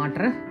மேலே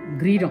மாட்டுற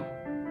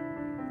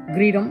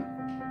கிரீடம்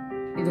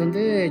இது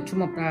வந்து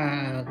சும்மா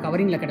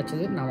கவரிங்கில்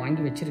கிடச்சது, நான்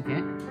வாங்கி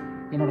வச்சுருக்கேன்.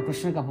 என்னோடய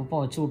கிருஷ்ணருக்கு அப்பப்போ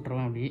வச்சு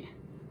விட்ருவேன்,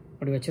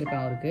 அப்படி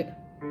வச்சுருக்கேன் அவருக்கு.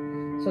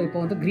 ஸோ இப்போ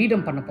வந்து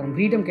கிரீடம் பண்ண போகிறோம்.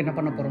 கிரீடம்க்கு என்ன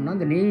பண்ண போகிறோம்னா,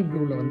 இந்த நேவி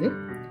ப்ளூவில் வந்து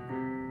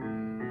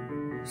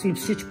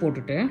ஸ்லிப் ஸ்டிச்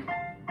போட்டுட்டு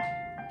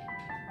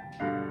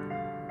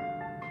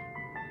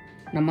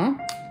நம்ம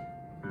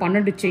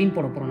 12 செயின்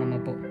போட போகிறோம். நம்ம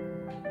இப்போ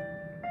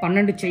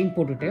 12 செயின்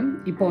போட்டுட்டு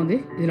இப்போ வந்து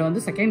இதில்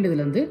வந்து செகண்ட்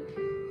இதுலேருந்து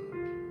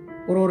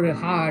ஒரு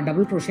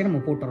டபுள் க்ரோஷே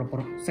நம்ம போட்டு வர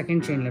போகிறோம்.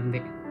 செகண்ட்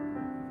செயின்லேருந்தே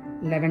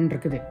 11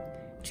 இருக்குது,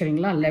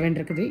 சரிங்களா? 11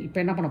 இருக்குது. இப்போ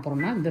என்ன பண்ண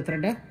போகிறோம்னா, இந்த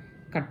த்ரெட்டை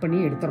கட் பண்ணி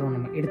எடுத்துடுறோம்.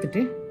 நம்ம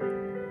எடுத்துட்டு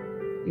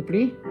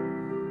இப்படி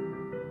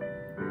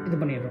இது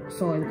பண்ணிடுறோம்.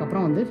 ஸோ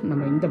இதுக்கப்புறம் வந்து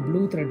நம்ம இந்த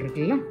ப்ளூ த்ரெட்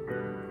இருக்குல்ல,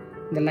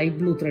 இந்த லைட்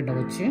ப்ளூ த்ரெட்டை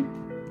வச்சு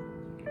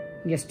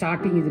இங்கே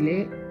ஸ்டார்டிங் இதிலே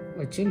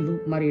வச்சு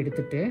லூப் மாதிரி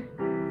எடுத்துட்டு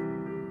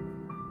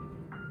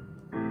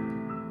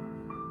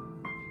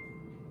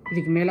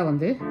இதுக்கு மேலே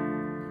வந்து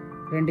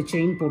 2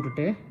 செயின்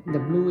போட்டுட்டு இந்த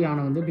ப்ளூ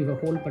யானை வந்து இப்படி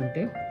ஹோல்ட்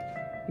பண்ணிட்டு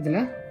இதில்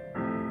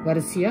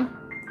வரிசையாக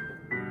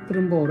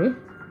திரும்ப ஒரு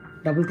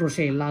டபுள்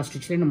க்ரோஷே எல்லா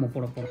ஸ்டிச்லேயும் நம்ம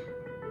போட போகிறோம்.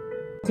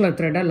 கலர்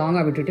த்ரெட்டை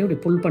லாங்காக விட்டுட்டு இப்படி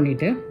புல்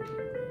பண்ணிவிட்டு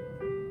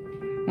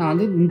நான்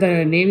வந்து இந்த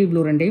நேவி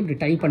ப்ளூ ரெண்டையும் இப்படி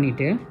டை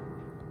பண்ணிவிட்டு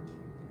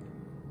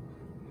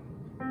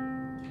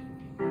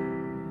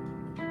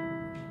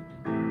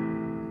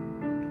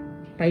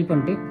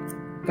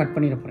கட்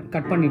பண்ணிட போகிறேன்.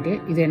 கட் பண்ணிவிட்டு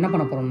இதை என்ன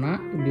பண்ண போகிறோம்னா,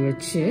 இப்படி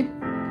வச்சு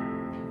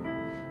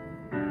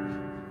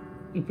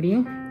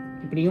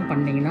இப்படியும்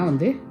பண்ணிங்கன்னா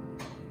வந்து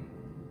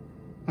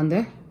அந்த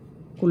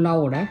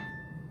குல்லாவோட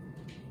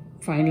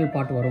ஃபைனல்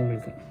பார்ட் வரும்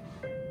உங்களுக்கு.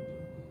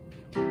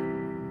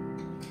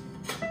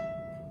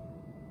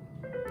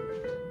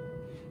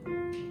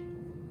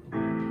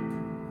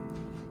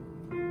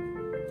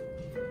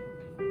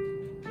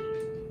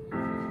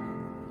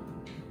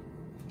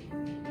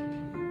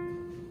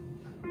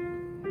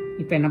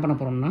 இப்போ என்ன பண்ண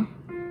போகிறோம்னா,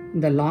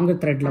 இந்த லாங்கு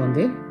த்ரெட்டில்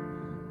வந்து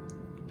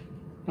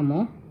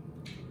நம்ம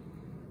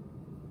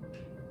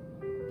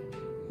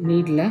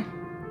நீடில்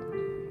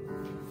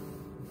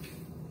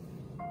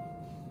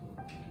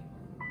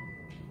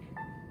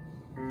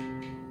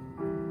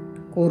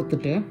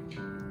கோர்த்துட்டு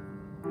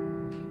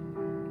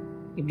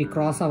இப்படி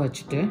க்ராஸாக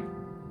வச்சுட்டு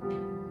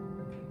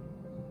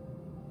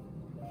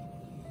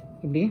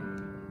இப்படி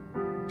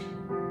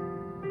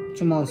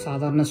சும்மா ஒரு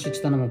சாதாரண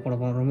ஸ்டிச் தான் நம்ம போட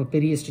போகிறோம். ரொம்ப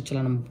பெரிய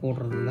ஸ்டிச்செலாம் நம்ம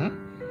போடுறதில்ல.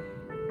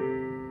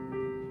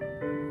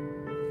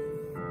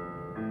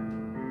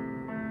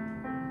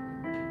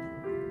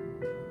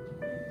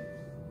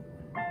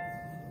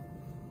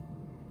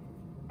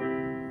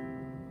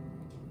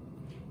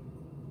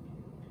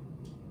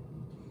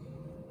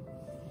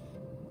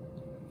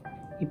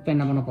 இப்போ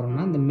என்ன பண்ண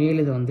போகிறோம்னா, இந்த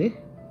மேல் இதை வந்து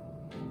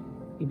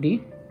இப்படி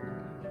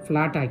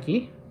ஃப்ளாட் ஆக்கி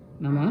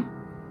நம்ம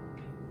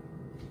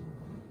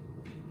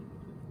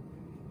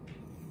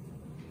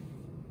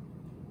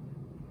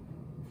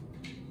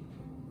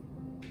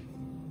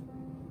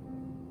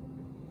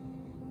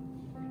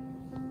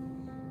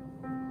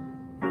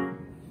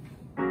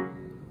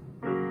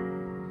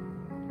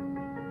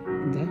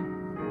இந்த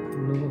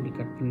ப்ளூ அப்படி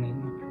கட்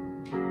பண்ணிடணும்.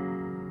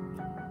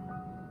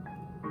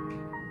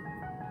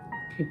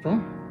 இப்போ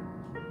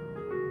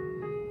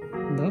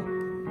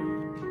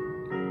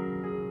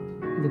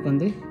இதுக்கு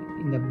வந்து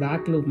இந்த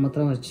பேக் லூப்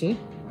மாத்திரம் வச்சு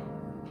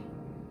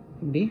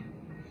இப்படி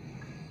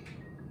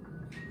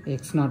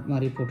எக்ஸ் நாட்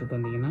மாதிரி போட்டுட்டு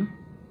வந்தீங்கன்னா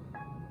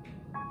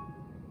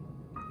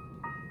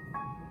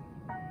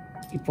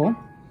இப்போ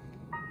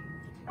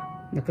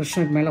இந்த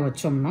கிருஷ்ணனுக்கு மேலே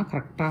வச்சோம்னா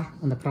கரெக்டாக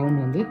அந்த க்ரௌன்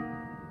வந்து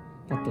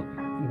பத்தும்.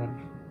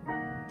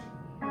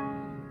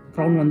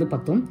 க்ரௌன் வந்து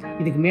பத்தும்.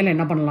 இதுக்கு மேலே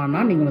என்ன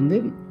பண்ணலான்னா, நீங்கள் வந்து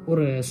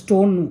ஒரு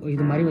ஸ்டோன்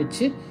இது மாதிரி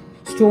வச்சு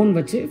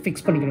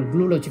ஃபிக்ஸ் பண்ணிக்கணும்.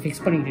 க்ளூவில் வச்சு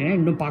ஃபிக்ஸ் பண்ணிக்கிட்டீங்கன்னா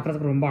இன்னும்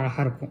பார்க்குறதுக்கு ரொம்ப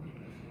அழகாக இருக்கும்.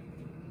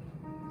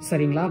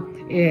 சரிங்களா?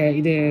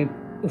 இது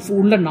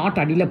உள்ள நாட்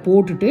அடியில்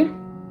போட்டுட்டு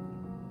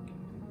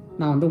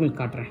நான் வந்து உங்களுக்கு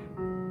காட்டுறேன்.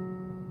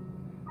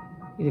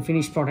 இது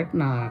ஃபினிஷ் ப்ராடக்ட்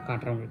நான்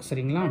காட்டுறேன் உங்களுக்கு.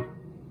 சரிங்களா?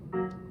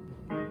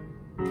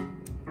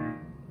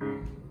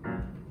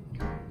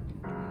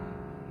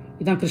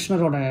 இதுதான்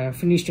கிருஷ்ணரோட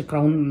ஃபினிஷ்டு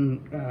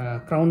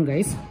க்ரௌன்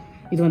கைஸ்.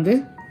 இது வந்து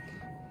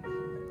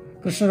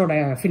கிருஷ்ணரோட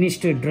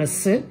ஃபினிஷ்டு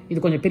ட்ரெஸ்ஸு. இது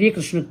கொஞ்சம் பெரிய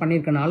கிருஷ்ணருக்கு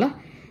பண்ணியிருக்கனால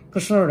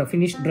கிருஷ்ணரோட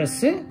ஃபினிஷ்ட்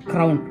ட்ரெஸ்ஸு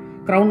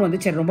க்ரௌன் வந்து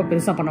சரி ரொம்ப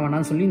பெருசாக பண்ண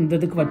வேணாம்னு சொல்லி இந்த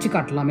இதுக்கு வச்சு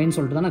காட்டலாமேன்னு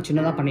சொல்லிட்டு தான் நான்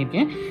சின்னதாக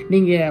பண்ணியிருக்கேன்.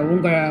 நீங்கள்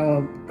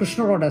உங்கள்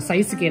கிருஷ்ணரோட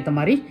சைஸுக்கு ஏற்ற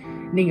மாதிரி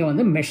நீங்கள்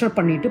வந்து மெஷர்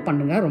பண்ணிவிட்டு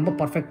பண்ணுங்கள். ரொம்ப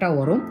பர்ஃபெக்டாக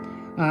வரும்.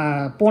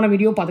 போன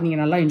வீடியோ பார்த்து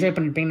நீங்கள் நல்லா என்ஜாய்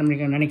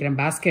பண்ணியிருப்பீங்கன்னு நினைக்கிறேன்.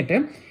 பேஸ்கெட்டு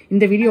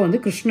இந்த வீடியோ வந்து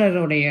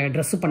கிருஷ்ணருடைய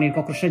ட்ரெஸ்ஸு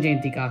பண்ணியிருக்கோம் கிருஷ்ண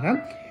ஜெயந்திக்காக.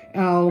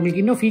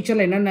 உங்களுக்கு இன்னும்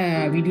ஃபியூச்சரில் என்னென்ன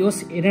வீடியோஸ்,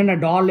 என்னென்ன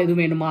டால்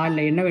எதுவும் வேணுமா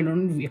இல்லை என்ன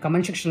வேணும்னு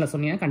கமெண்ட் செக்ஷனில்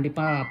சொன்னீங்கன்னா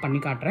கண்டிப்பாக பண்ணி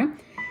காட்டுறேன்.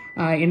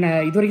 என்னை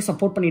இதுவரைக்கும்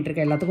சப்போர்ட் பண்ணிகிட்டு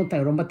இருக்க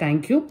எல்லாத்துக்கும் ரொம்ப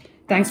thank you.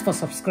 Thanks for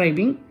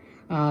subscribing.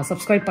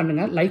 Subscribe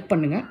பண்ணுங்கள், லைக்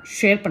பண்ணுங்கள்,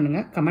 ஷேர்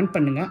பண்ணுங்கள், கமெண்ட்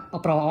பண்ணுங்கள்,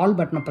 அப்புறம் ஆல்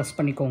பட்டனை ப்ரெஸ்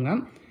பண்ணிக்கோங்க.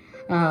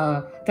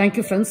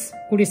 Thank you friends.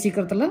 கூடிய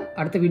சீக்கிரத்தில்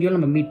அடுத்த வீடியோவில்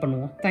நம்ம மீட்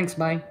பண்ணுவோம். தேங்க்ஸ்,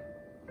 பாய்.